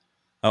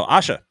 Oh,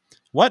 Asha.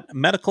 What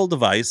medical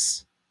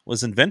device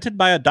was invented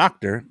by a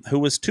doctor who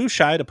was too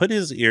shy to put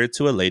his ear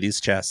to a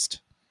lady's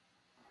chest?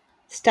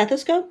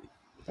 Stethoscope?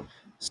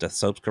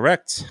 Stethoscope's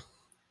correct.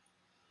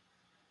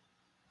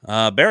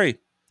 Barry.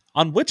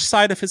 On which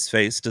side of his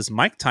face does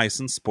Mike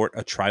Tyson sport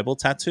a tribal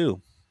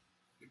tattoo?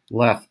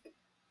 Left.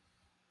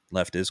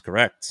 Left is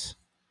correct.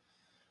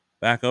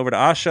 Back over to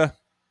Asha.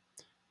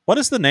 What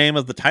is the name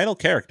of the title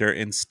character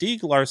in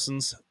Stieg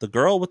Larsson's The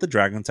Girl with the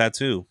Dragon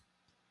Tattoo?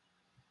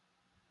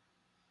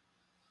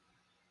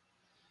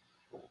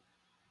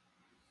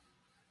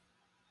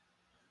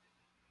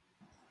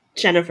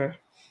 Jennifer.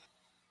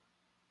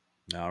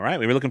 All right,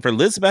 we were looking for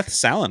Lisbeth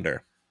Salander.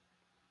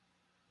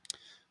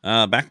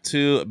 Back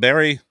to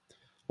Barry.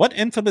 What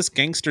infamous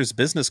gangster's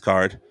business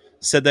card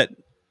said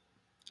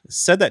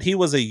that he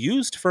was a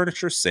used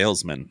furniture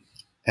salesman?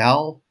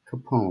 Al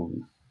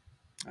Capone.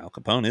 Al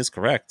Capone is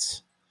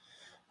correct.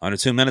 Under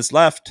 2 minutes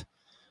left.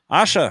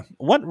 Asha,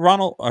 what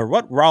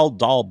Roald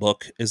Dahl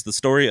book is the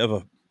story of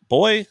a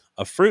boy,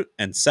 a fruit,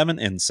 and 7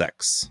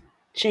 insects?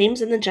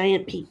 James and the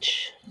Giant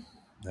Peach.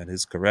 That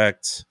is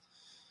correct.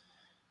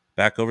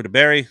 Back over to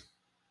Barry.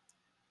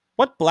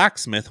 What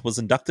blacksmith was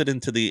inducted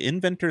into the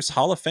Inventors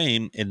Hall of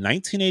Fame in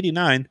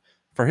 1989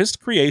 for his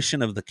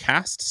creation of the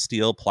cast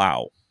steel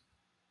plow?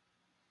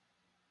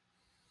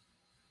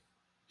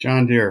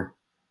 John Deere.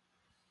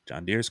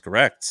 John Deere is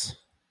correct.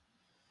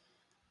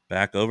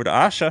 Back over to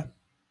Asha.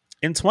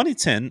 In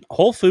 2010,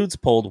 Whole Foods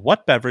pulled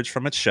what beverage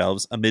from its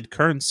shelves amid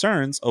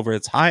concerns over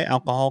its high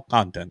alcohol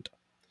content?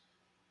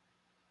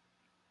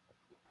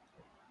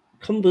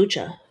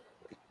 Kombucha.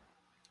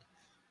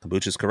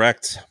 Kombucha is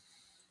correct.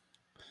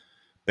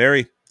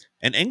 Barry,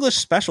 an English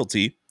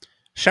specialty,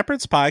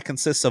 shepherd's pie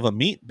consists of a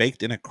meat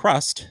baked in a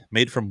crust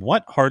made from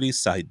what hearty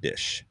side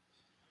dish?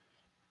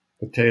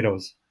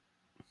 Potatoes.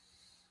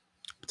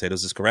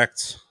 Potatoes is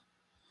correct.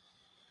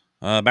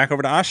 Back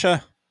over to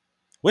Asha.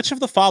 Which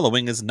of the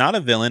following is not a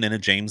villain in a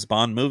James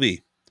Bond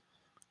movie?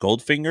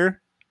 Goldfinger,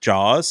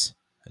 Jaws,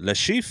 Le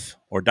Chiffre,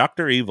 or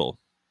Dr. Evil?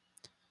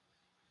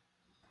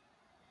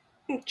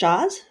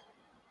 Jaws?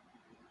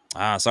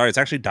 Sorry, it's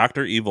actually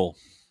Dr. Evil.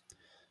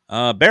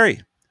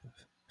 Barry,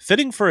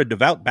 fitting for a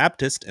devout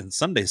Baptist and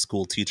Sunday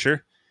school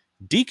teacher,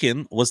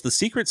 Deacon was the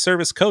Secret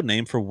Service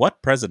codename for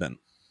what president?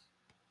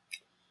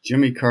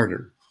 Jimmy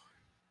Carter.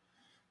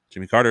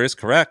 Jimmy Carter is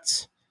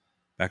correct.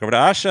 Back over to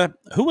Asha,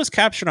 who was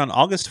captured on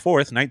August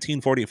 4th,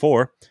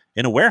 1944,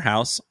 in a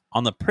warehouse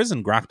on the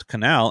Prinsengracht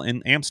Canal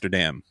in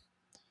Amsterdam?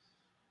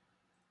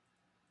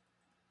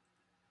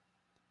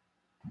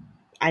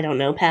 I don't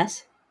know.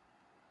 Pass.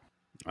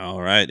 All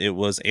right, it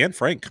was Anne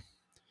Frank.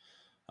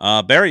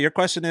 Barry, your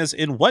question is,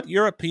 in what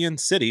European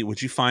city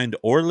would you find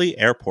Orly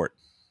Airport?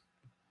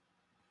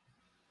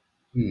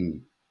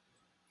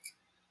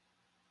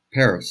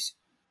 Paris.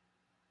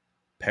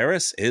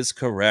 Paris is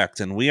correct,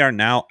 and we are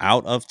now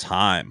out of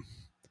time.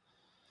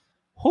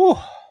 Whew.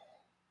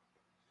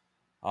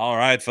 All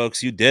right,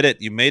 folks, you did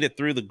it. You made it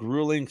through the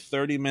grueling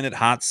 30-minute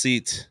hot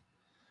seat.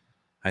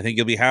 I think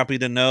you'll be happy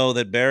to know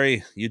that,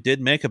 Barry, you did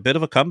make a bit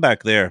of a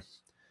comeback there.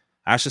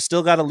 Asha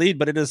still got a lead,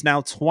 but it is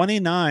now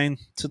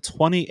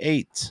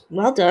 29-28.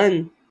 Well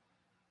done.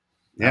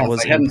 Yeah, That was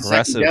if I hadn't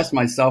impressive. second-guessed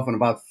myself in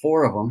about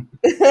 4 of them,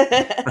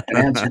 I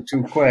answered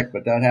too quick,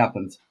 but that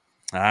happens.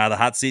 The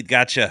hot seat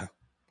got you.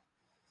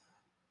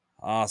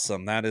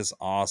 Awesome. That is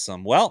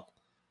awesome. Well,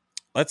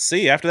 let's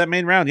see. After that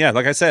main round, yeah,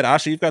 like I said,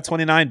 Asha, you've got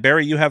 29.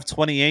 Barry, you have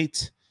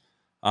 28.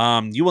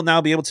 You will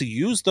now be able to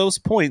use those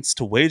points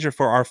to wager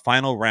for our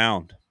final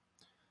round.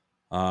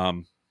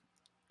 In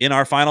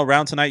our final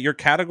round tonight, your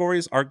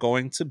categories are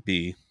going to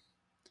be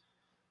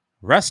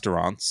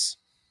restaurants,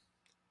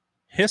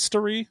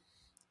 history,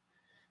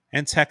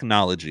 and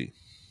technology.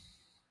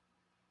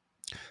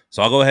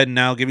 So I'll go ahead and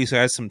now give you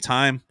guys some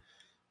time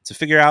to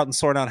figure out and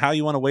sort out how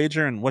you want to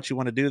wager and what you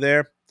want to do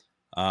there.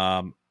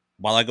 While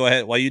you go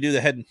ahead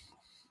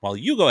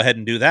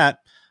and do that,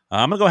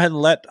 I'm gonna go ahead and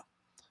let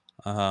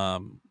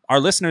our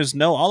listeners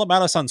know all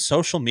about us on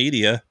social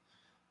media.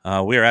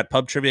 We are at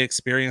Pub Trivia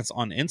Experience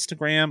on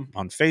Instagram,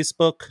 on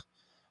Facebook,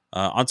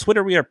 on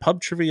Twitter. We are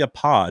Pub Trivia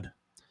Pod.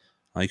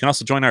 You can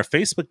also join our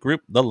Facebook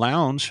group, The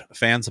Lounge,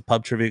 fans of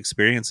Pub Trivia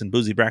Experience and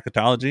Boozy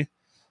Bracketology.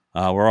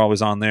 We're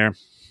always on there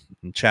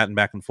and chatting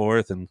back and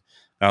forth and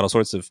got all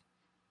sorts of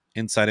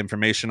inside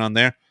information on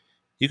there.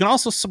 You can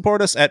also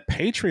support us at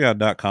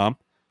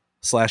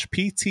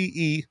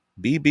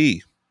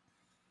patreon.com/PTEBB.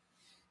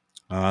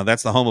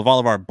 That's the home of all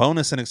of our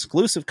bonus and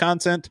exclusive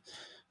content.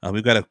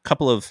 We've got a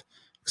couple of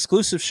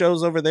exclusive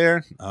shows over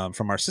there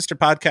from our sister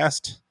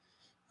podcast,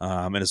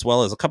 and as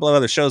well as a couple of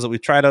other shows that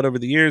we've tried out over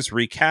the years,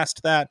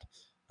 recast that,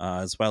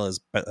 as well as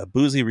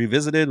Boozy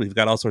Revisited. We've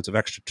got all sorts of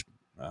extra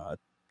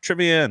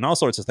trivia and all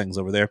sorts of things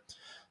over there.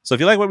 So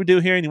if you like what we do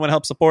here and you want to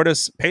help support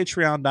us,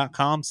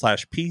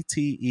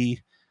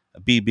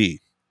 patreon.com/PTEBB.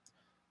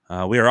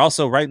 We are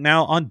also right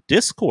now on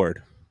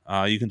Discord.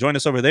 You can join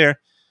us over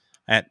there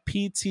at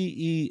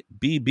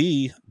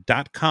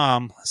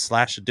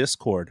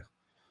ptebb.com/Discord.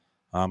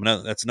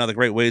 That's another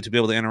great way to be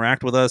able to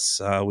interact with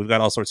us. We've got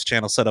all sorts of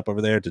channels set up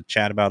over there to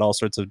chat about all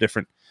sorts of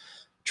different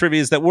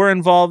trivias that we're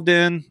involved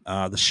in,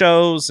 the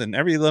shows, and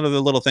every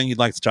little thing you'd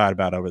like to chat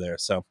about over there.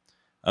 So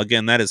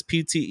again, that is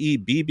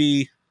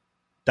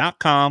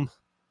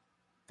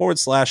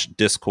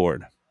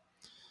ptebb.com/Discord.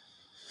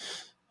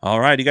 All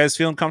right, you guys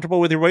feeling comfortable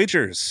with your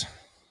wagers?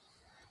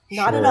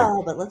 Not at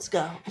all, but let's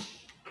go.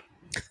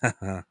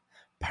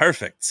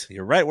 Perfect.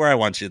 You're right where I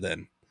want you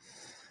then.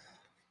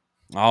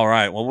 All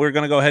right, well, we're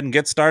going to go ahead and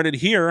get started.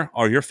 Here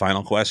are your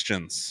final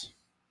questions.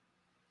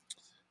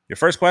 Your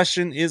first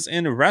question is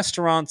in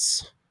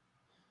restaurants.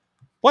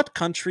 What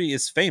country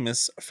is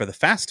famous for the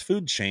fast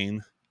food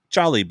chain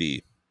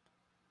Jollibee?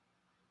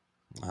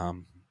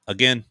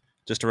 Again,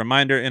 just a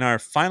reminder, in our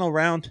final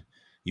round,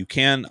 you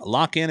can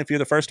lock in if you're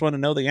the first one to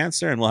know the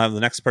answer, and we'll have the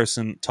next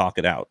person talk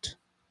it out.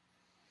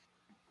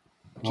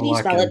 Can you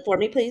spell it for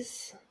me,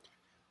 please?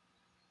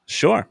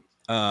 Sure.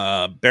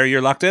 Barry,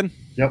 you're locked in?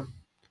 Yep.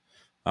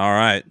 All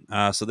right.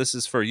 So this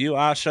is for you,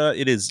 Asha.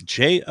 It is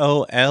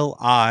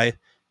Jollibee.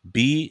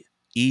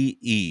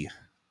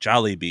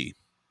 Jollibee.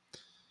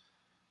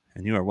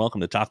 And you are welcome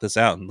to talk this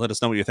out and let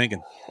us know what you're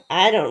thinking.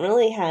 I don't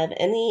really have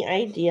any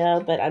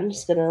idea, but I'm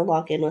just going to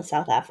lock in with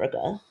South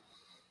Africa.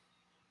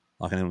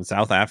 Locking in with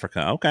South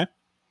Africa. Okay.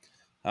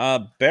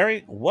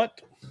 Barry,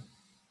 what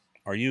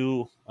are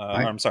you...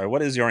 I'm sorry,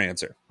 what is your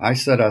answer? I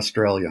said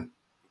Australia.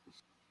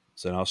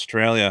 Said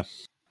Australia.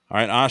 All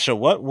right, Asha,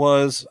 what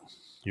was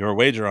your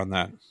wager on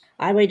that?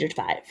 I wagered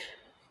 5.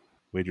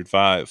 Wagered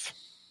 5.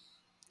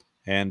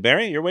 And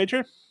Barry, your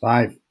wager?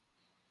 5.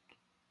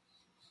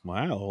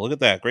 Wow, look at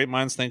that. Great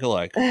minds think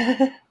alike.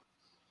 All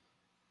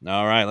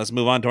right, let's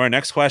move on to our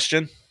next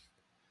question.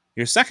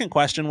 Your second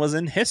question was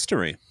in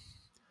history.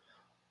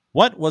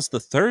 What was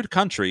the third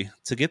country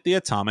to get the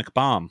atomic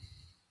bomb?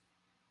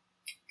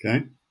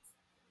 Okay.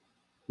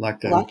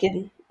 Lock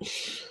in.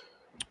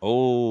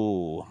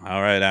 Oh,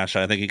 all right, Asha.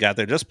 I think you got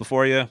there just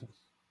before you.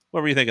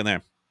 What were you thinking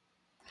there?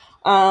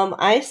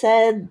 I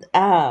said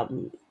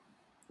the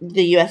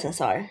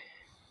USSR.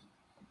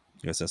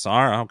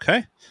 USSR,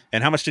 okay.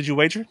 And how much did you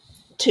wager?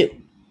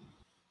 2.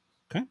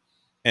 Okay.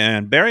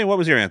 And Barry, what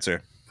was your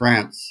answer?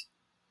 France.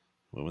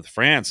 Went with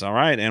France, all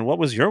right. And what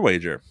was your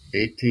wager?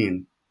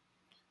 18.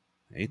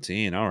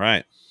 18, all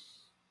right.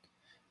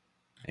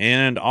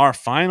 And our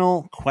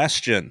final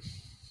question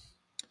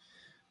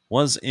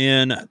was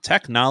in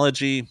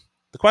technology.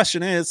 The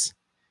question is,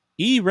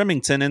 E.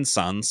 Remington and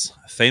Sons,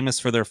 famous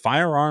for their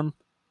firearm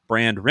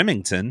brand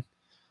Remington,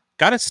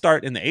 got its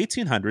start in the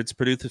 1800s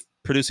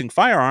producing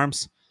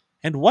firearms,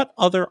 and what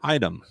other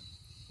item?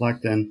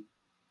 Locked in.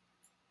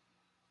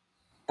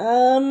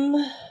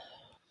 I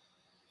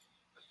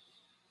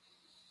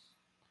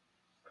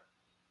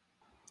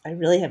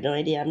really have no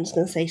idea. I'm just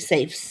going to say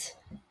safes.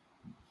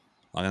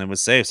 Logging in with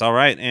safes. All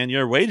right. And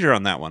your wager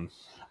on that one?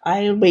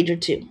 I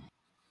wagered 2.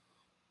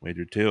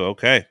 Wagered 2.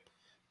 Okay.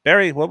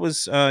 Barry, what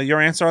was your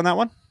answer on that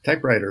one?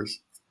 Typewriters.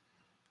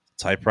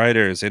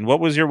 Typewriters. And what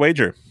was your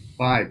wager?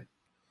 5.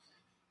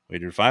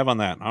 Wagered 5 on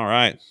that. All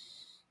right.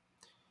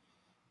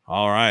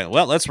 All right.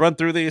 Well, let's run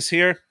through these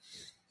here.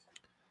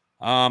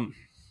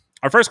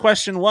 Our first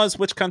question was,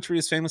 which country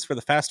is famous for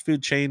the fast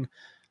food chain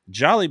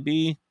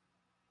Jollibee?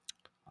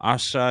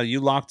 Asha, you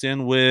locked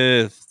in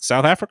with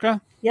South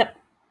Africa? Yep.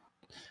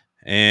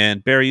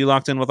 And Barry, you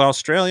locked in with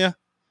Australia?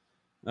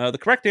 The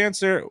correct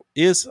answer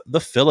is the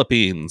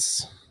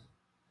Philippines.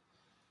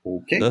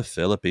 Okay. The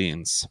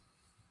Philippines.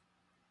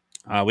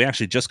 We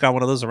actually just got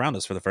one of those around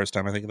us for the first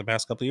time, I think, in the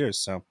past couple of years.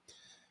 So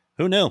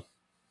who knew?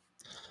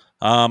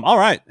 All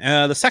right.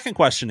 The second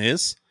question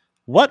is,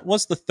 what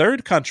was the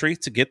third country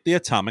to get the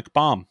atomic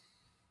bomb?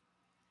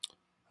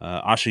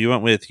 Asha, you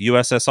went with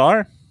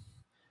USSR.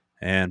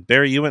 And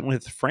Barry, you went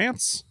with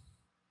France.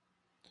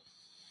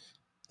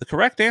 The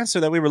correct answer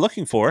that we were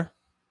looking for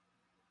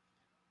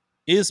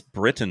is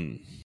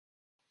Britain.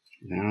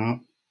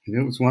 No,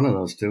 it was one of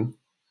those two.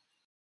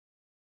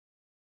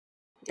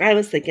 I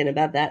was thinking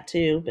about that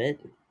too, but...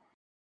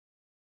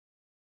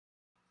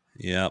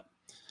 Yep.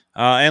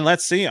 And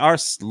let's see, our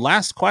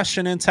last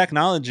question in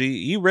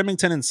technology. E.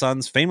 Remington and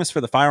Sons, famous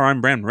for the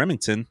firearm brand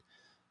Remington,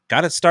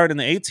 got its start in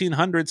the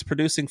 1800s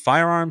producing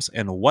firearms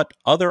and what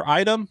other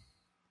item?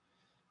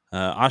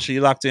 Asha,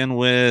 you locked in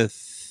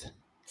with...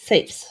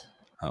 Safes.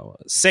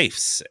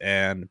 Safes.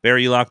 And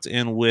Barry, you locked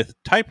in with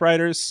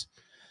typewriters.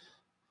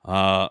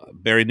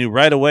 Barry knew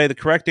right away the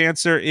correct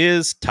answer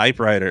is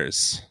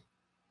typewriters.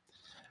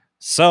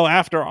 So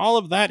after all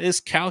of that is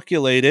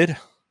calculated,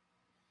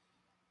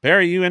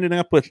 Barry, you ended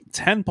up with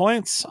 10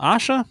 points.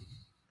 Asha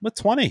with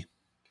 20.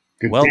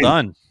 Good well game.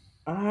 done.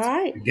 All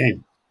right. Good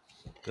game.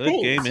 Good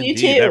Thanks. game You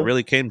indeed. too. That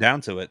really came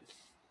down to it.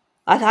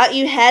 I thought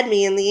you had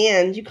me in the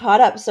end. You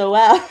caught up so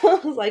well. I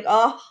was like,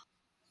 oh.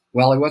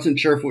 Well, I wasn't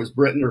sure if it was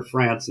Britain or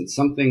France, and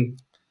something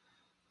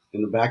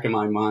in the back of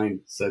my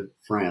mind said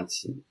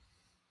France. And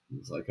I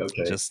was like,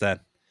 okay. Just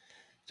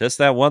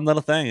that one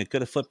little thing. It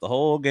could have flipped the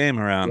whole game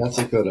around. Yes,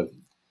 it could have.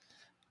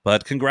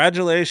 But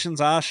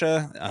congratulations,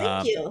 Asha.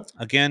 Thank you.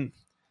 Again,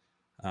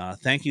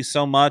 thank you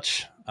so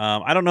much.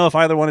 I don't know if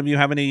either one of you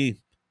have anything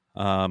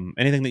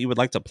that you would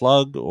like to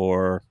plug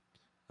or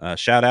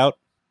shout out.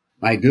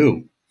 I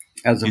do.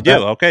 You do?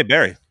 Okay,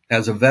 Barry.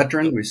 As a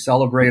veteran, we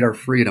celebrate our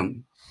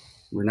freedom.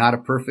 We're not a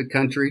perfect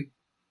country,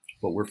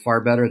 but we're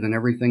far better than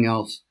everything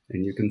else,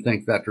 and you can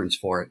thank veterans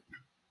for it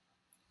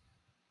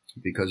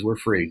because we're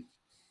free.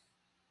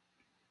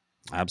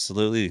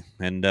 Absolutely.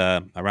 And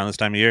around this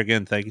time of year,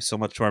 again, thank you so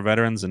much to our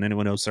veterans and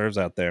anyone who serves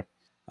out there.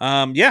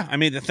 Yeah, I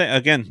mean,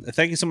 again,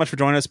 thank you so much for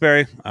joining us,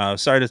 Barry.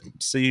 Sorry to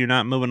see you're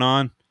not moving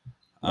on.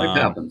 Life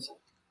happens.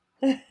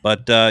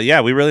 But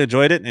yeah, we really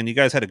enjoyed it, and you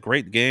guys had a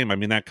great game. I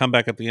mean, that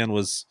comeback at the end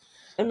was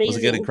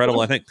again incredible.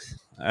 I think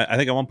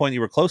at one point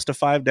you were close to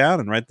 5 down,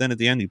 and right then at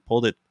the end you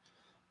pulled it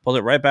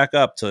right back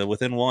up to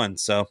within 1.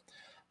 So,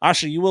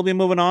 Asha, you will be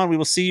moving on. We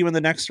will see you in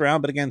the next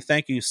round. But again,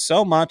 thank you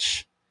so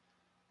much.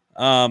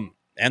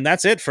 And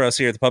that's it for us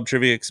here at the Pub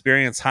Trivia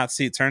Experience Hot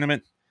Seat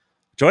Tournament.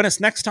 Join us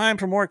next time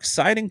for more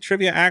exciting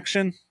trivia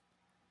action.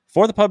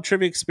 For the Pub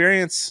Trivia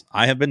Experience,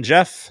 I have been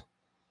Jeff.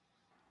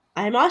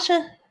 I'm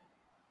Asha.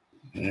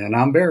 And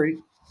I'm Barry.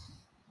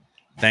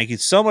 Thank you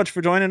so much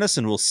for joining us,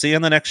 and we'll see you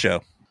on the next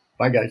show.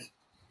 Bye, guys.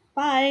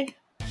 Bye.